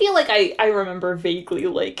 I feel like I remember vaguely,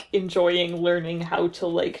 like, enjoying learning how to,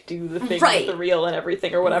 like, do the thing with the reel and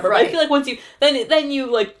everything or whatever. Right. But I feel like once you, then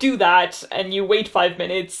you, like, do that, and you wait 5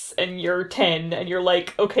 minutes, and you're 10, and you're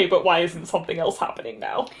like, okay, but why isn't something else happening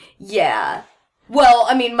now? Yeah. Well,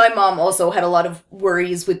 I mean, my mom also had a lot of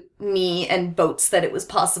worries with me and boats that it was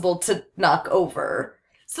possible to knock over.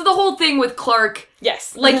 So the whole thing with Clark,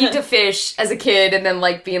 yes, liking to fish as a kid and then,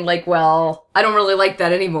 like, being like, well, I don't really like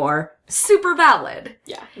that anymore. Super valid.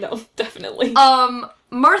 Yeah, no, definitely.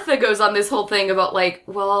 Martha goes on this whole thing about, like,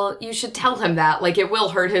 well, you should tell him that. Like, it will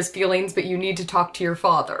hurt his feelings, but you need to talk to your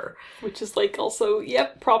father. Which is, like, also,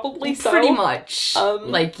 yep, probably so. Pretty much.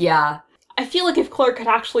 Like, yeah. I feel like if Clark had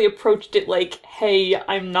actually approached it like, hey,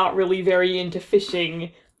 I'm not really very into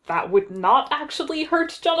fishing, that would not actually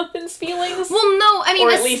hurt Jonathan's feelings. Well, no, I mean,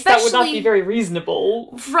 or at least that would not be very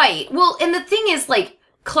reasonable. Right. Well, and the thing is, like,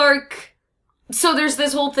 Clark... So there's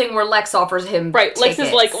this whole thing where Lex offers him tickets. Lex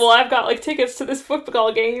is like, well, I've got, like, tickets to this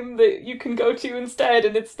football game that you can go to instead,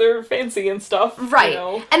 and they're fancy and stuff. Right. You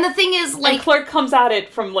know? And the thing is, like... And Clark comes at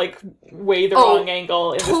it from, like, way the wrong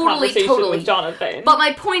angle in this conversation with Jonathan. But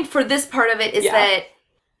my point for this part of it is that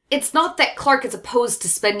it's not that Clark is opposed to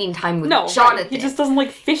spending time with Jonathan. Right. He just doesn't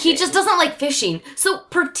like fishing. He just doesn't like fishing. So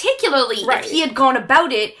particularly if he had gone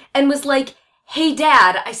about it and was like, hey,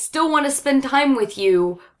 Dad, I still want to spend time with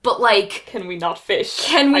you, but, like... Can we not fish?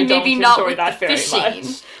 Can we maybe not enjoy that very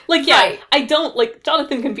much? Like, yeah, I don't, like,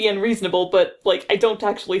 Jonathan can be unreasonable, but, like, I don't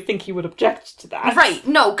actually think he would object to that. Right,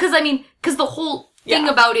 no, because the whole thing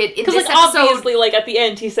about it in this episode... Because, like, obviously, like, at the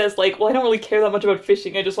end, he says, like, well, I don't really care that much about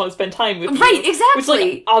fishing, I just want to spend time with you. Right, exactly. Which,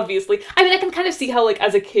 like, obviously... I mean, I can kind of see how, like,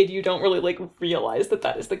 as a kid, you don't really, like, realize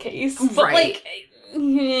that is the case. But, like...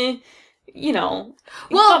 You know.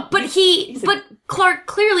 Well, but Clark,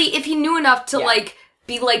 clearly, if he knew enough to, like,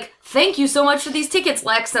 be like, thank you so much for these tickets,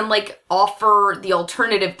 Lex, and, like, offer the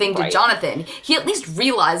alternative thing to Jonathan, he at least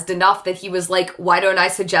realized enough that he was like, why don't I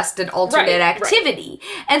suggest an alternate activity?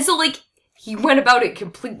 And so, like, he went about it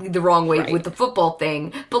completely the wrong way with the football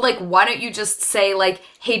thing, but, like, why don't you just say, like,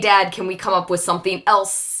 hey, Dad, can we come up with something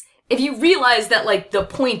else? If you realize that, like, the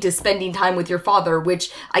point is spending time with your father,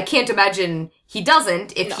 which I can't imagine he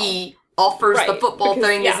doesn't if he... offers the football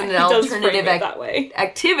thing as an alternative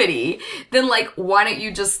activity, then, like, why don't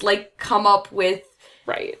you just, like, come up with...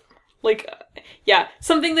 Right. Like,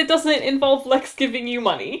 something that doesn't involve Lex giving you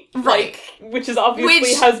money. Right. Like, which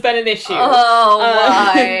obviously has been an issue. Oh,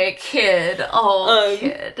 my kid. Oh,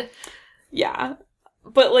 kid. Yeah.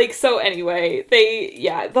 But, like, so anyway,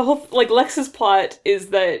 the whole, like, Lex's plot is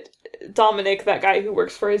that Dominic, that guy who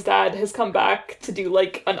works for his dad, has come back to do,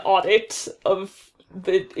 like, an audit of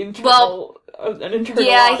the internal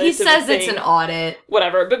audit. He says it's an audit.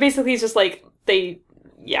 Whatever. But basically he's just like,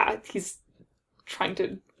 he's trying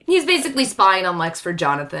to... He's basically spying on Lex for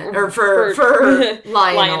Jonathan, or for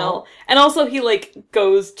Lionel. And also he, like,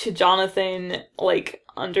 goes to Jonathan, like,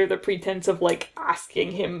 under the pretense of, like,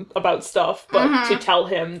 asking him about stuff, but to tell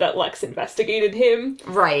him that Lex investigated him.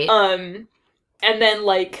 Right. And then,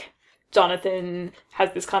 like... Jonathan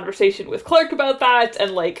has this conversation with Clark about that,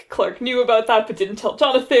 and, like, Clark knew about that but didn't tell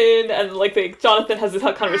Jonathan, and, like, Jonathan has this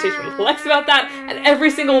conversation with Lex about that, and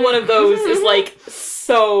every single one of those is, like,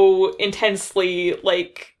 so intensely,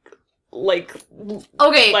 like,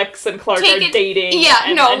 okay, Lex and Clark are dating,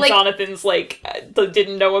 and Jonathan's, like,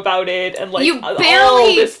 didn't know about it, and, like,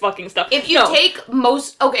 all this fucking stuff. If you take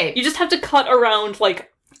most... Okay. You just have to cut around, like,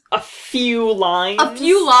 a few lines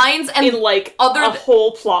and in, like, a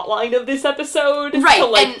whole plot line of this episode to,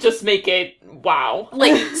 like, and just make it wow.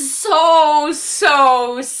 Like, so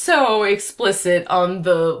explicit on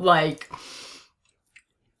the, like,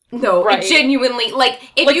 No, it genuinely, like,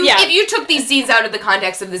 if you took these scenes out of the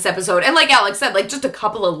context of this episode, and like Alex said, like, just a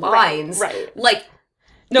couple of lines, like,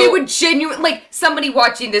 they would genuinely, like, somebody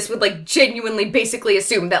watching this would, like, genuinely basically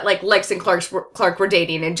assume that, like, Lex and Clark were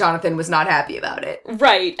dating and Jonathan was not happy about it.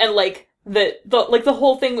 Right, and, like, the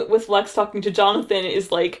whole thing with Lex talking to Jonathan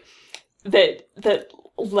is, like, that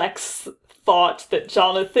Lex thought that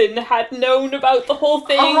Jonathan had known about the whole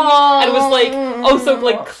thing, and was like, oh, so,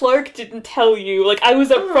 like, Clark didn't tell you. Like, I was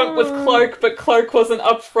upfront with Clark, but Clark wasn't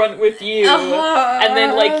upfront with you. And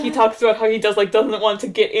then, like, he talks about how he doesn't want to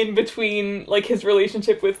get in between, like, his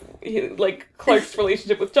relationship with, like, Clark's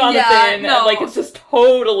relationship with Jonathan, and, like, it's just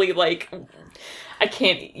totally, like, I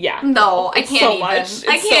can't, No, I can't even.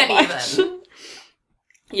 I can't even.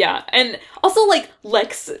 Yeah, and also, like,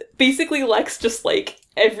 Lex just, like,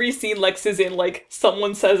 every scene Lex is in, like,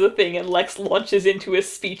 someone says a thing and Lex launches into a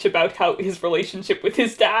speech about how his relationship with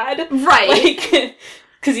his dad. Right. Like,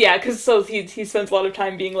 because so he spends a lot of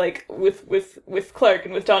time being, like, with Clark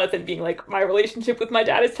and with Jonathan being, like, my relationship with my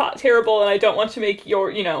dad is terrible and I don't want to make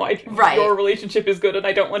your, your relationship is good and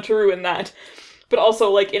I don't want to ruin that. But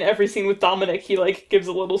also, like, in every scene with Dominic, he, like, gives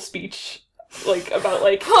a little speech, like, about,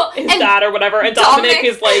 like, his dad or whatever, and Dominic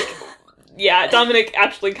is, like, Dominic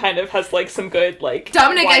actually kind of has, like, some good, like,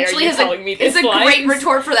 Dominic actually has a great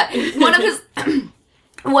retort for that.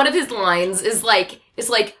 One of his lines is like,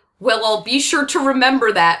 well, I'll be sure to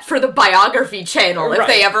remember that for the biography channel if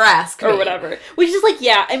they ever ask me. Or whatever. Which is, like,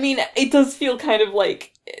 I mean, it does feel kind of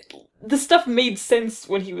like, the stuff made sense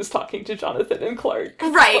when he was talking to Jonathan and Clark.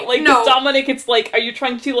 Right, but, like, with Dominic, it's like, are you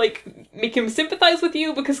trying to, like, make him sympathize with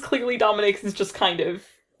you? Because clearly Dominic is just kind of,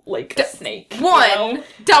 like, a snake. One,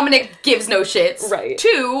 Dominic gives no shits. Right.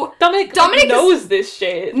 Two, Dominic knows this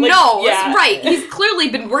shit. Like, right. He's clearly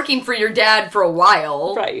been working for your dad for a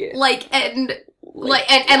while. Right. Like, and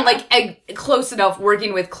close enough,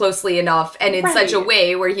 working with closely enough, and in such a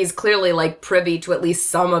way where he's clearly, like, privy to at least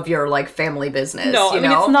some of your, like, family business. No, I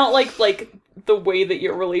mean, it's not like the way that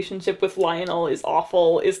your relationship with Lionel is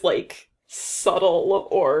awful is, like, subtle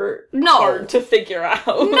or hard to figure out.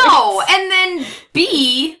 No, and then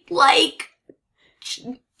B,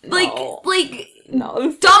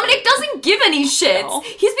 Dominic doesn't give any shits. No.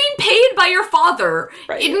 He's being paid by your father.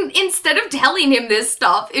 Right. Instead of telling him this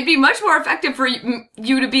stuff, it'd be much more effective for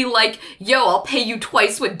you to be like, yo, I'll pay you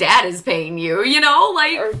twice what dad is paying you, you know?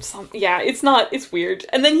 Like, or something. Yeah, it's weird.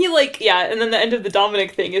 And then he, like, and then the end of the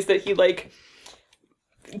Dominic thing is that he, like,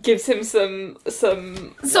 gives him some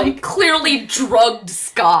like, clearly drugged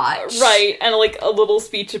scotch. Right, and, like, a little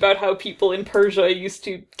speech about how people in Persia used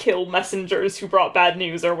to kill messengers who brought bad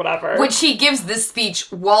news or whatever. Which he gives this speech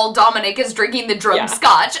while Dominic is drinking the drugged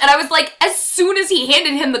scotch. And I was like, as soon as he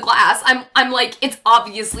handed him the glass, I'm like, it's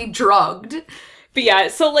obviously drugged.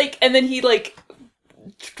 But so, like, and then he, like,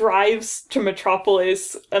 drives to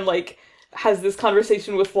Metropolis and, like, has this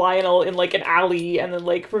conversation with Lionel in, like, an alley, and then,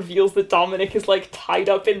 like, reveals that Dominic is, like, tied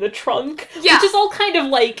up in the trunk. Yeah. Which is all kind of,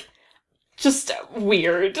 like, just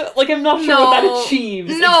weird. Like, I'm not sure what that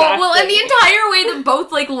achieves. Well, and the entire way that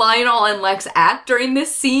both, like, Lionel and Lex act during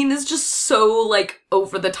this scene is just so, like,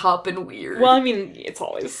 over the top and weird. Well, I mean, it's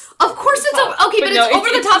always... Of course it's over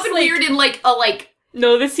the top and weird in, like, a, like...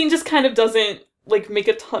 No, this scene just kind of doesn't, like, make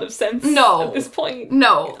a ton of sense at this point.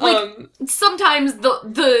 No. Like, sometimes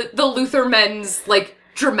the Luther men's, like,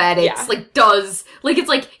 dramatics, like, does... Like, it's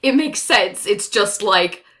like, it makes sense. It's just,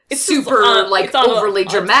 like, it's super, like, overly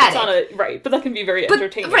dramatic. Right, but that can be very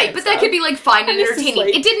entertaining. Right, but that could be, like, fine and entertaining.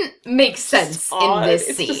 Like, it didn't make sense in this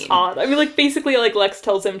scene. It's just odd. I mean, like, basically, like, Lex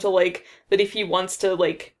tells him to, like, that if he wants to,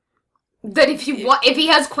 like... That if he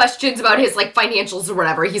has questions about his, like, financials or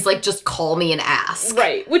whatever, he's like, just call me and ask.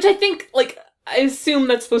 Right, which I think, like... I assume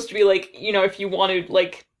that's supposed to be, like, you know, if you want to,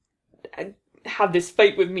 like, have this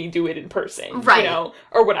fight with me, do it in person. Right. You know?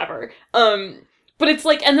 Or whatever. But it's,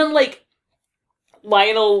 like, and then, like,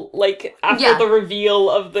 Lionel, like, after the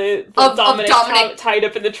reveal of Dominic tied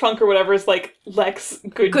up in the trunk or whatever, is like, Lex,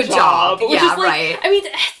 good job. Which is, like, right. I mean,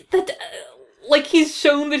 that... like, he's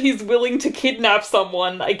shown that he's willing to kidnap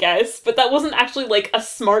someone, I guess, but that wasn't actually, like, a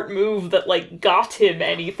smart move that, like, got him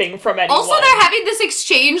anything from anyone. Also, they're having this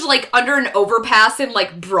exchange, like, under an overpass in,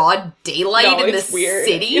 like, broad daylight in the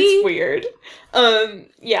city. It's weird. And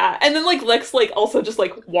then, like, Lex, like, also just,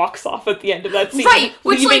 like, walks off at the end of that scene. Right,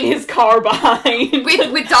 which, leaving his car behind.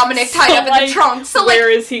 With Dominic tied up in the trunk. So, where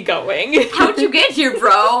is he going? How'd you get here,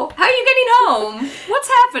 bro? How are you getting home? What's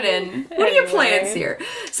happening? What are your plans here?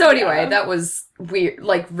 So anyway, that was weird,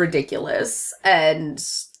 like, ridiculous, and...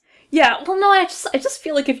 Yeah, well, no, I just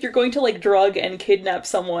feel like if you're going to, like, drug and kidnap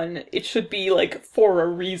someone, it should be, like, for a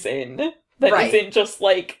reason. That isn't just,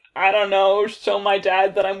 like, I don't know, show my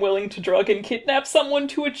dad that I'm willing to drug and kidnap someone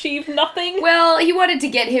to achieve nothing? Well, he wanted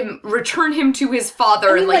to return him to his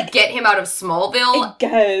father and, like, get him out of Smallville. I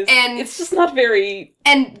guess. And it's just not very...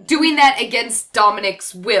 And doing that against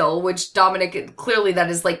Dominic's will, which Dominic, clearly that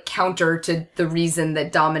is, like, counter to the reason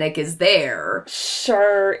that Dominic is there.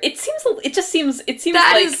 Sure. It just seems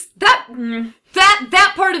that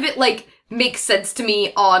part of it, like, makes sense to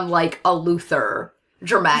me on, like, a Luthor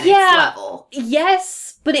dramatic level. Yes.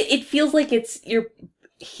 But it feels like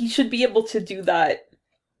he should be able to do that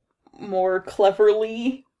more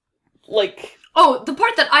cleverly, like... Oh, the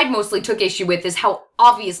part that I mostly took issue with is how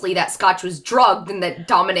obviously that scotch was drugged and that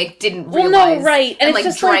Dominic didn't realize. Well, no, right. And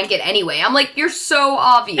like, drank it anyway. I'm like, you're so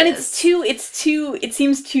obvious. And it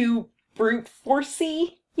seems too brute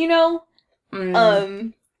forcey, you know?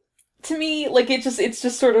 To me, like, it's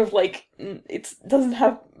just sort of, like, it doesn't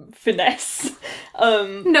have finesse.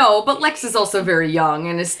 No, but Lex is also very young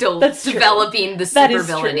and is still developing the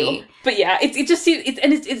supervillainy. But yeah, it just seems,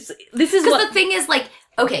 this is because the thing is, like,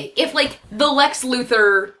 okay, if, like, the Lex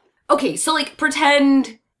Luthor, okay, so, like,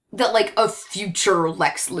 pretend that, like, a future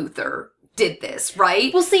Lex Luthor did this,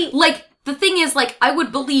 right? Well, see, like, the thing is, like, I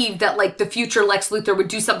would believe that, like, the future Lex Luthor would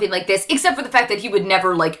do something like this, except for the fact that he would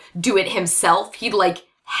never, like, do it himself. He'd, like,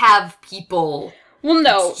 have people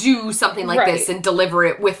do something like this and deliver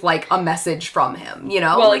it with, like, a message from him, you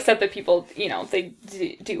know? Well, like, except that people, you know, they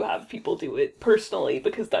do have people do it personally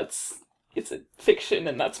because it's a fiction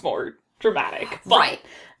and that's more dramatic. But,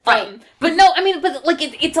 right. But no, I mean, but, like,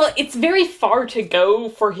 it's very far to go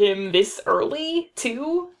for him this early,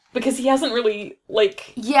 too. Because he hasn't really,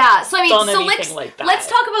 like, so I mean, done so anything like that. Let's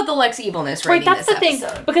talk about the Lex evilness rating. Right, that's the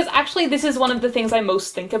episode. thing. Because actually, this is one of the things I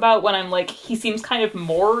most think about when I'm like, he seems kind of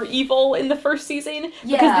more evil in the first season.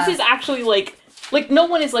 Yeah. Because this is actually, like, no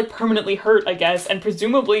one is, like, permanently hurt, I guess, and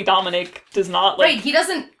presumably Dominic does not, like... Right, he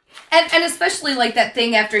doesn't... And especially, like, that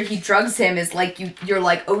thing after he drugs him is, like, you're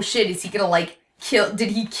like, oh shit, is he gonna, like, did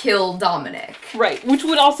he kill Dominic? Right, which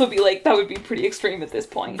would also be, like, that would be pretty extreme at this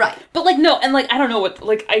point. Right. But, like, no, and, like, I don't know what,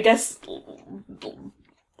 like, I guess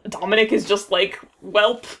Dominic is just like,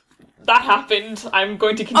 welp, that happened, I'm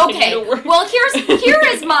going to continue to work. Well, here's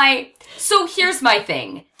my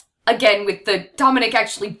thing. Again, with the Dominic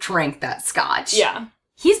actually drank that scotch. Yeah.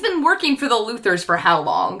 He's been working for the Luthors for how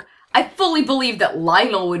long? I fully believe that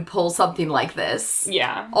Lionel would pull something like this.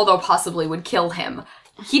 Yeah. Although possibly would kill him.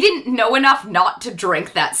 He didn't know enough not to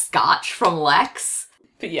drink that scotch from Lex.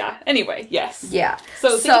 But yeah, anyway, yes. Yeah.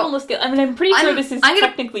 So I mean, I'm pretty sure this is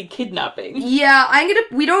technically kidnapping. Yeah,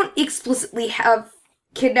 we don't explicitly have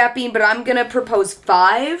kidnapping, but I'm gonna propose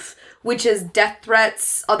 5, which is death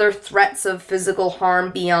threats, other threats of physical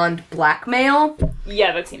harm beyond blackmail.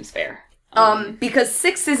 Yeah, that seems fair. Because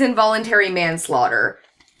 6 is involuntary manslaughter,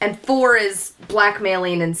 and 4 is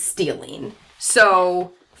blackmailing and stealing.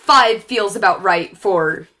 So 5 feels about right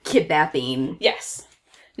for kidnapping. Yes.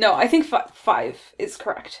 No, I think 5 is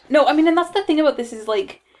correct. No, I mean, and that's the thing about this is,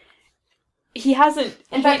 like, he hasn't...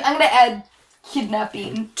 In fact, I'm gonna add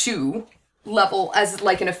kidnapping to level as,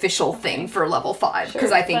 like, an official thing for level 5.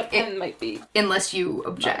 Because I think it might be... Unless you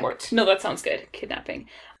object. No, that sounds good. Kidnapping.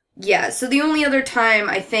 Yeah, so the only other time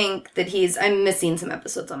I think that I'm missing some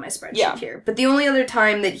episodes on my spreadsheet here, but the only other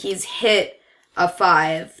time that he's hit a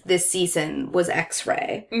 5 this season was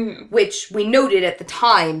X-Ray, which we noted at the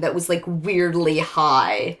time that was, like, weirdly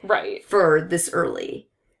high for this early.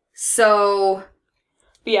 So...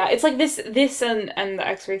 Yeah, it's like this and the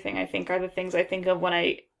X-Ray thing, I think, are the things I think of when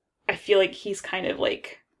I feel like he's kind of,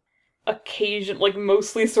 like,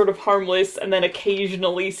 mostly sort of harmless, and then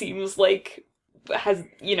occasionally seems like... has,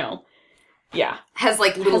 you know, has,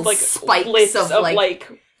 like, little spikes of, like,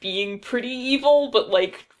 being pretty evil, but,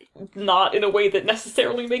 like, not in a way that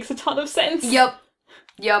necessarily makes a ton of sense. Yep.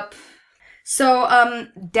 So,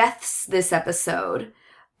 deaths this episode.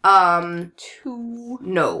 2.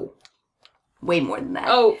 No. Way more than that.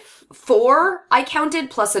 Oh. 4, I counted,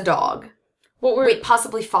 plus a dog. Wait,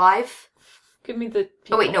 possibly 5? Give me the...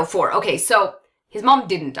 people. Oh, wait, no, 4. Okay, so, his mom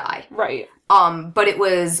didn't die. Right. But it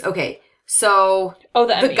was, okay... So,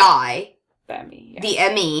 the guy,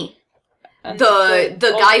 the ME, the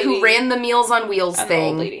guy who ran the Meals on Wheels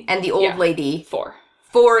thing, and the old lady. 4.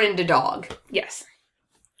 4 and a dog. Yes.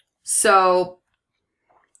 So,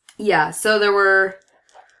 so there were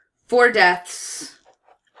 4 deaths,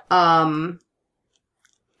 and...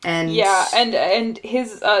 Yeah, and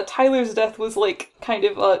his, Tyler's death was, like, kind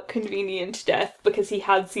of a convenient death, because he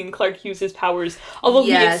had seen Clark use his powers, although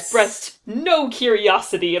he expressed no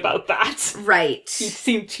curiosity about that. Right. He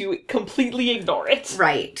seemed to completely ignore it.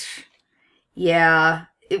 Right. Yeah,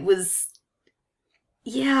 it was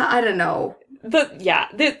Yeah, I don't know.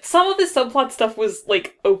 Some of the subplot stuff was,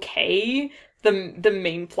 like, okay. The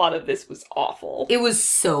main plot of this was awful. It was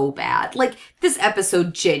so bad. Like, this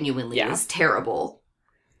episode genuinely is terrible.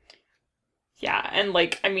 Yeah, and,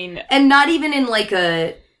 like, I mean... And not even in, like,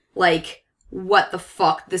 a, like, what the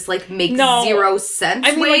fuck, this, like, makes zero sense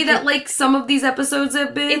way that, like, some of these episodes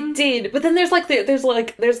have been. It did, but then there's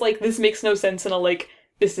this makes no sense in a, like,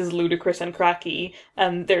 this is ludicrous and cracky,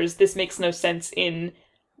 and there's this makes no sense in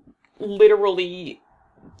literally...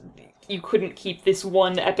 You couldn't keep this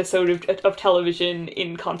one episode of television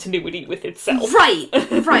in continuity with itself. Right.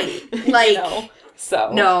 Like, you know?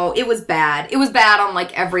 So. No, it was bad. It was bad on,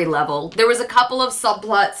 like, every level. There was a couple of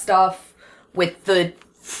subplot stuff with the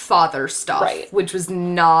father stuff, which was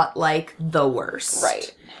not, like, the worst.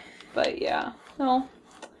 Right. But, yeah. No.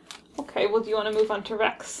 Okay, well, do you want to move on to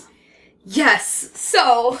Rex? Yes.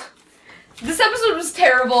 So, this episode was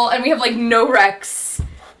terrible, and we have, like, no Rex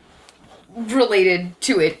related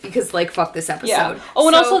to it because, like, fuck this episode. Yeah. Oh,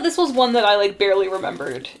 and also this was one that I, like, barely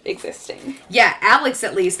remembered existing. Yeah, Alex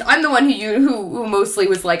at least. I'm the one who mostly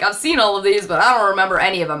was like, I've seen all of these, but I don't remember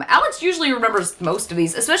any of them. Alex usually remembers most of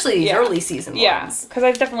these, especially these early season ones. Yeah, because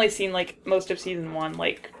I've definitely seen, like, most of season 1,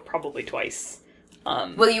 like, probably twice.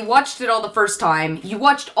 Well, you watched it all the first time. You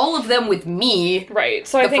watched all of them with me. Right.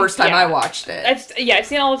 So the first time I watched it. I've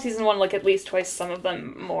seen all of season 1, like, at least twice, some of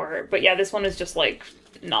them more. But yeah, this one is just, like,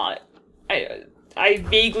 not... I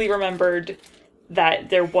vaguely remembered that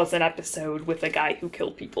there was an episode with a guy who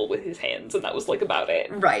killed people with his hands, and that was, like, about it.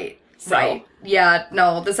 Right. Right. Yeah,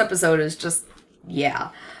 no, this episode is just...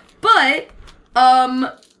 Yeah. But,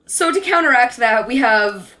 so to counteract that, we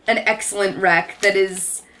have an excellent rec that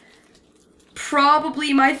is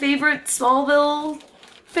probably my favorite Smallville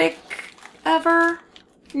fic ever.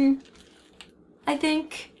 I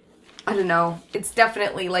think. I don't know. It's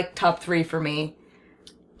definitely, like, top 3 for me.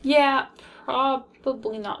 Yeah,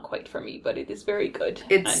 probably not quite for me, but it is very good.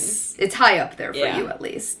 It's high up there for you, at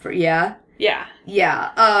least. Yeah? Yeah. Yeah.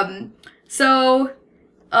 So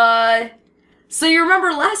you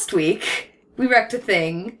remember last week, we wrecked a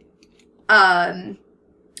thing,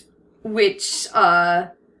 which,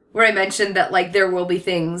 where I mentioned that, like, there will be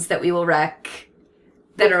things that we will wreck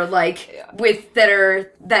that are, like,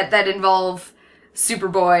 that involve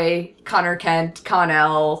Superboy, Connor Kent,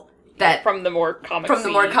 Con-El, that from the more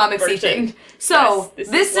comicsy thing. So yes,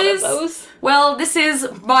 this is one of those. Well, this is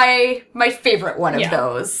my favorite one of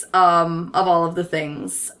those of all of the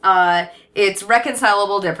things. It's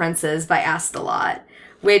Reconcilable Differences by Astalot,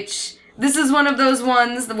 which this is one of those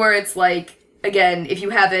ones where it's like, again, if you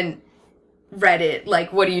haven't read it,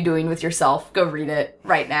 like, what are you doing with yourself? Go read it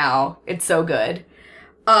right now. It's so good.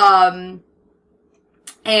 And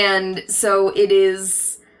so it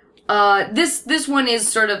is. This one is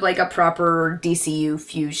sort of like a proper DCU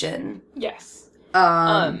fusion. Yes.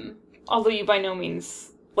 Although you by no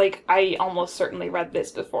means, like, I almost certainly read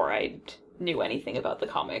this before I knew anything about the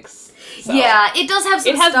comics. So yeah, it does have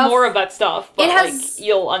some stuff. It has more of that stuff, but, like,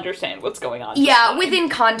 you'll understand what's going on. Yeah, within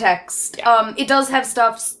context. Yeah. It does have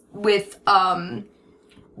stuff with, the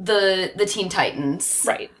Teen Titans.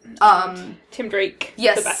 Right. Tim Drake.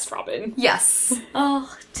 Yes. The best Robin. Yes.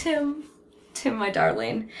 Oh, Tim, my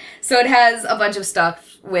darling. So it has a bunch of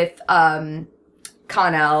stuff with,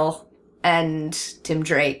 Con-El and Tim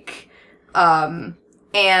Drake.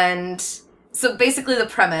 And so basically the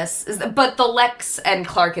premise is that, but the Lex and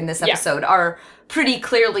Clark in this episode are pretty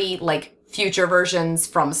clearly, like, future versions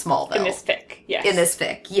from Smallville. In this fic, yes. In this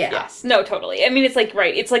fic, yeah. Yes. No, totally. I mean, it's, like,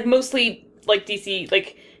 right. It's, like, mostly, like, DC,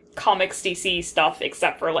 like, comics DC stuff,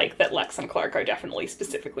 except for, like, that Lex and Clark are definitely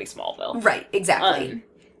specifically Smallville. Right, exactly.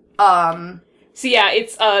 So yeah,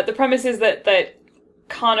 it's, the premise is that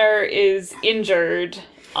Connor is injured,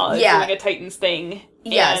 doing a Titans thing.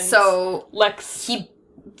 Yeah, and so Lex, he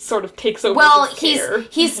sort of takes over his care.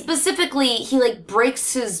 He's specifically, he, like,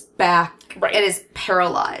 breaks his back and is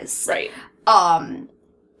paralyzed. Right. And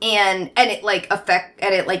it, like,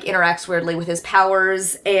 interacts weirdly with his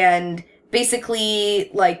powers, and basically,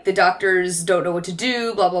 like, the doctors don't know what to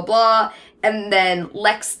do, blah, blah, blah, and then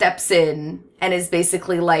Lex steps in and is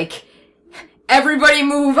basically like, everybody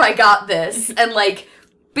move, I got this, and, like,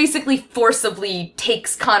 basically forcibly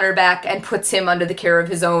takes Connor back and puts him under the care of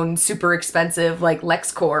his own super expensive, like,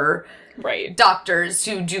 LexCorp doctors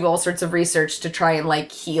who do all sorts of research to try and, like,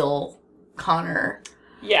 heal Connor.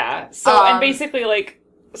 Yeah, so, and basically, like,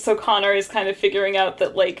 so Connor is kind of figuring out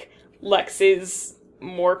that, like, Lex is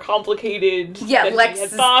more complicated than Lex he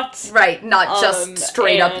had thought. Right, not just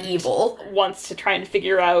straight up evil. Wants to try and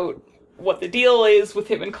figure out what the deal is with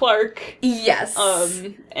him and Clark. Yes.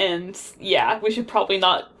 And yeah, we should probably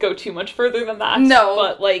not go too much further than that. No.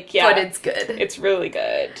 But like, yeah. But it's good. It's really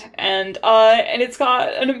good. And it's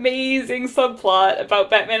got an amazing subplot about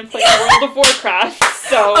Batman playing World of Warcraft,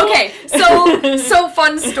 so... Okay, so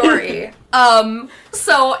fun story.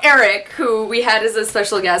 So Eric, who we had as a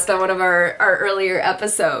special guest on one of our earlier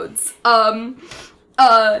episodes,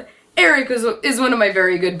 Eric is one of my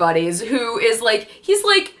very good buddies, who is like, he's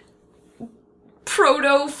like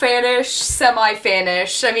proto-fanish,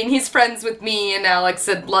 semi-fanish. I mean, he's friends with me and Alex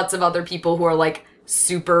and lots of other people who are like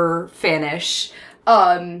super fanish.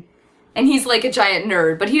 And he's like a giant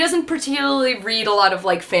nerd, but he doesn't particularly read a lot of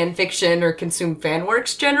like fan fiction or consume fan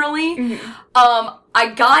works generally. Mm-hmm.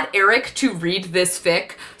 I got Eric to read this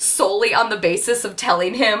fic solely on the basis of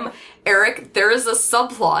telling him, Eric, there is a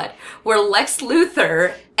subplot where Lex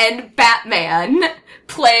Luthor and Batman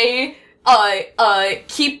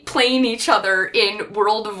keep playing each other in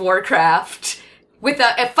World of Warcraft with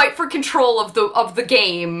a fight for control of the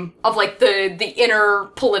game, of like the inner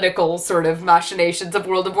political sort of machinations of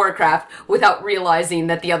World of Warcraft without realizing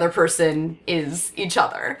that the other person is each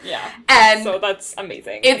other. Yeah. And so that's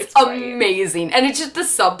amazing. It's amazing. And it's just a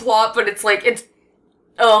subplot, but it's like, it's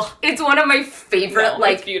one of my favorite,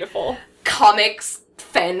 it's beautiful. Comics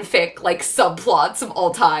fanfic, like, subplots of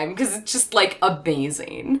all time, because it's just, like,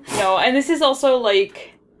 amazing. No, and this is also,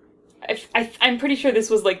 like, I'm pretty sure this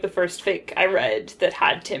was, like, the first fic I read that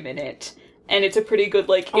had Tim in it. And it's a pretty good,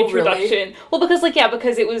 like, introduction. Really? Well,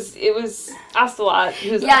 because it was Astolat,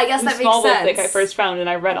 who's I guess that makes sense. Fic I first found, and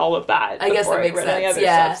I read all of that. I guess that makes sense,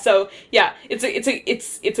 yeah. Stuff. So, yeah, it's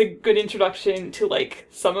a good introduction to, like,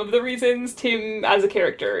 some of the reasons Tim, as a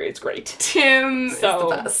character, is great. Tim is the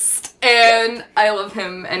best. And I love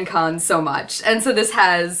him and Khan so much. And so this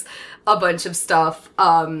has a bunch of stuff,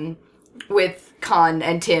 with Khan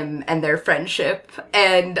and Tim and their friendship.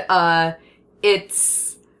 And, it's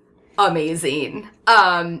amazing.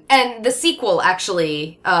 And the sequel,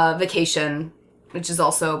 actually, Vacation, which is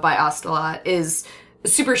also by Astolat, is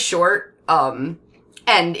super short, and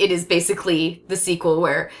it is basically the sequel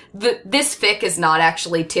where this fic is not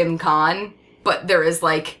actually Tim Khan, but there is,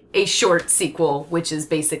 like, a short sequel, which is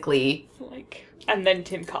basically... like, and then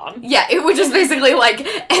Tim Khan. Yeah, which is basically, like,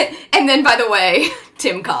 and then, by the way,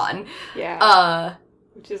 Tim Khan. Yeah.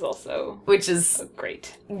 Which is also... Which is...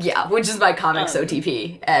 great. Yeah, which is my comics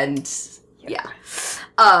OTP, and... yeah.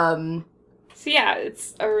 So yeah,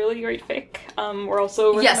 it's a really great fic. We're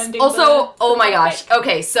also recommending... Yes, also, oh my gosh.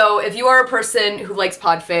 Okay, so if you are a person who likes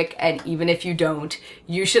podfic, and even if you don't,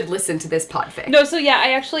 you should listen to this podfic. No, so yeah,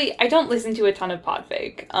 I don't listen to a ton of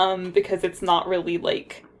podfic, because it's not really,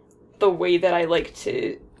 like, the way that I like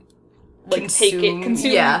to... like, consume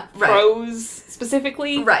prose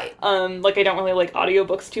specifically. Right. Like, I don't really like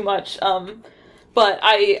audiobooks too much. But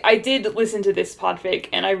I did listen to this podfic,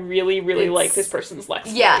 and I really, really like this person's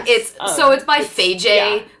Lex. Yeah, voice. it's by Faye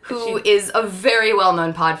J, who is a very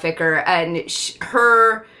well-known podficker, and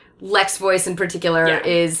her Lex voice in particular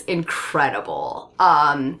is incredible.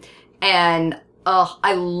 And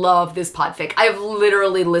I love this podfic. I've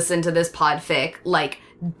literally listened to this podfic, like,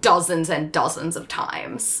 dozens and dozens of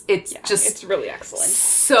times. It's really excellent.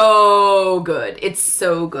 So good. It's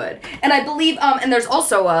so good. And I believe, and there's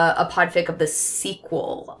also a podfic of the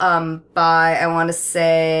sequel, by, I want to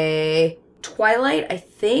say, Twilight, I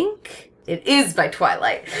think? It is by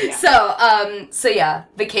Twilight. Yeah. So yeah,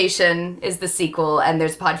 Vacation is the sequel, and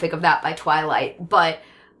there's a podfic of that by Twilight. But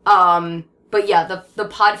yeah, the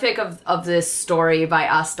podfic of this story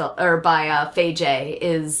by Faye J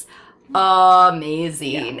is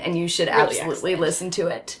amazing, and you should really absolutely listen to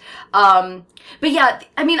it. But yeah,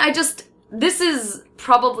 I mean, this is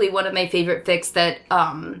probably one of my favorite fics that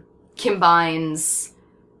combines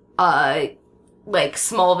like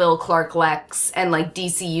Smallville, Clark, Lex, and like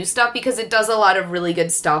DCU stuff, because it does a lot of really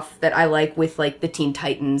good stuff that I like with like the Teen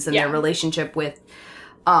Titans and their relationship with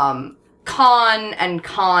Khan, and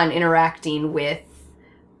Khan interacting with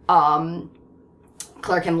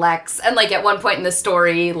Clark and Lex. And like at one point in the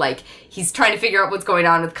story, like he's trying to figure out what's going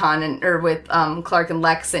on with with Clark and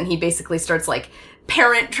Lex, and he basically starts like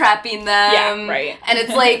parent trapping them. Yeah, right. And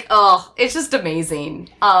it's like, it's just amazing.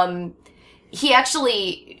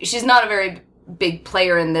 She's not a very big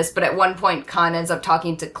player in this, but at one point Khan ends up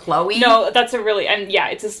talking to Chloe. No, that's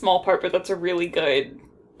it's a small part, but that's a really good,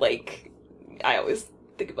 like, I always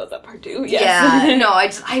think about that part too. Yes. Yeah, no,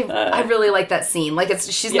 I really like that scene. Like,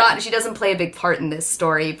 she doesn't play a big part in this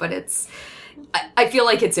story, but I feel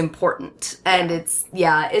like it's important, and it's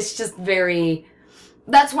just very,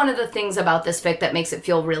 that's one of the things about this fic that makes it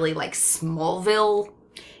feel really like Smallville.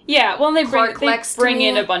 Yeah, well, they Clark, bring Lex to me.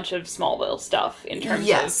 in a bunch of Smallville stuff in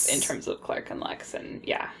terms of Clark and Lex, and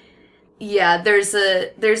yeah. Yeah, there's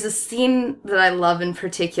a scene that I love in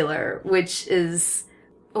particular, which is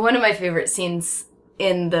one of my favorite scenes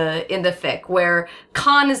in the fic, where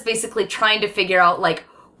Khan is basically trying to figure out, like,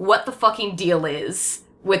 what the fucking deal is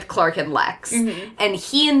with Clark and Lex. Mm-hmm. And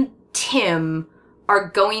he and Tim are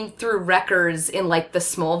going through records in, like, the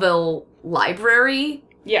Smallville library.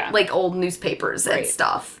 Yeah. Like, old newspapers and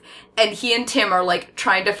stuff. And he and Tim are, like,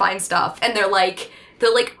 trying to find stuff. And they're like,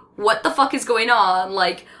 what the fuck is going on?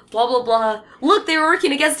 Like, blah, blah, blah. Look, they were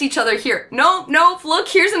working against each other here. Nope, look,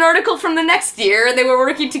 here's an article from the next year, and they were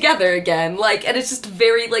working together again. Like, and it's just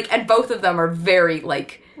very, like, and both of them are very,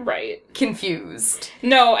 like... Right. Confused.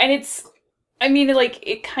 No, and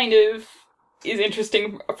it kind of is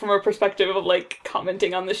interesting from a perspective of, like,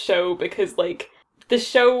 commenting on the show, because, like, the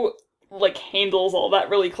show, like, handles all that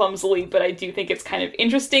really clumsily, but I do think it's kind of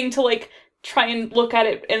interesting to, like, try and look at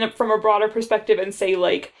it from a broader perspective and say,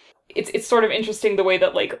 like, it's sort of interesting the way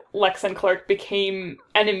that, like, Lex and Clark became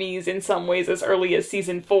enemies in some ways as early as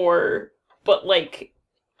season 4, but, like,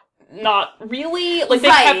 not really. Like, they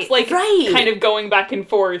kept, like, kind of going back and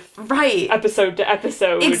forth. Right. Episode to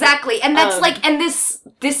episode. Exactly. And that's, like, and this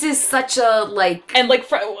is such a, like... And, like,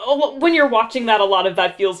 when you're watching that, a lot of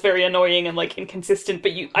that feels very annoying and, like, inconsistent,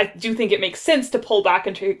 but I do think it makes sense to pull back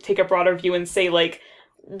and to take a broader view and say, like,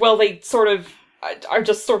 well, they sort of are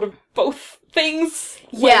just sort of both things.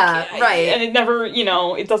 Yeah, like, right. And it never,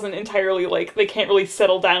 it doesn't entirely, like, they can't really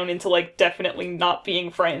settle down into, like, definitely not being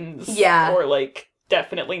friends. Yeah. Or, like,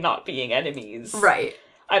 definitely not being enemies. Right.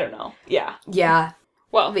 I don't know. Yeah. Yeah.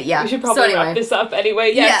 Well, but yeah. We should probably wrap this up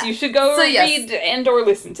anyway. Yes, you should go read and or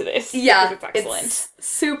listen to this. Yeah. Because it's excellent. It's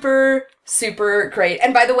super, super great.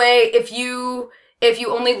 And by the way, if you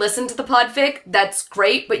only listen to the podfic, that's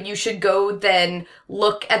great, but you should go then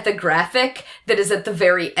look at the graphic that is at the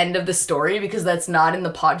very end of the story, because that's not in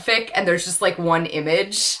the podfic, and there's just, like, one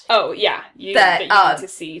image. Oh, yeah. That you need to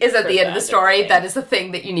see is at the end of the story. That is the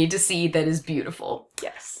thing that you need to see that is beautiful.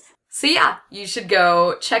 Yes. So yeah, you should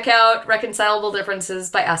go check out Reconcilable Differences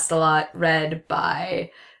by Astalot, read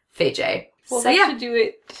by Faye J. Well, that should do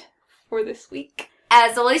it for this week.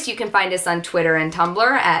 As always, you can find us on Twitter and Tumblr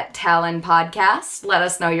at Talon Podcast. Let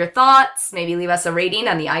us know your thoughts. Maybe leave us a rating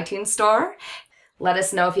on the iTunes Store. Let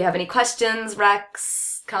us know if you have any questions,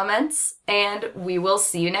 recs, comments, and we will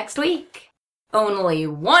see you next week. Only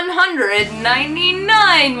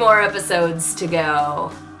 199 more episodes to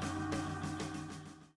go.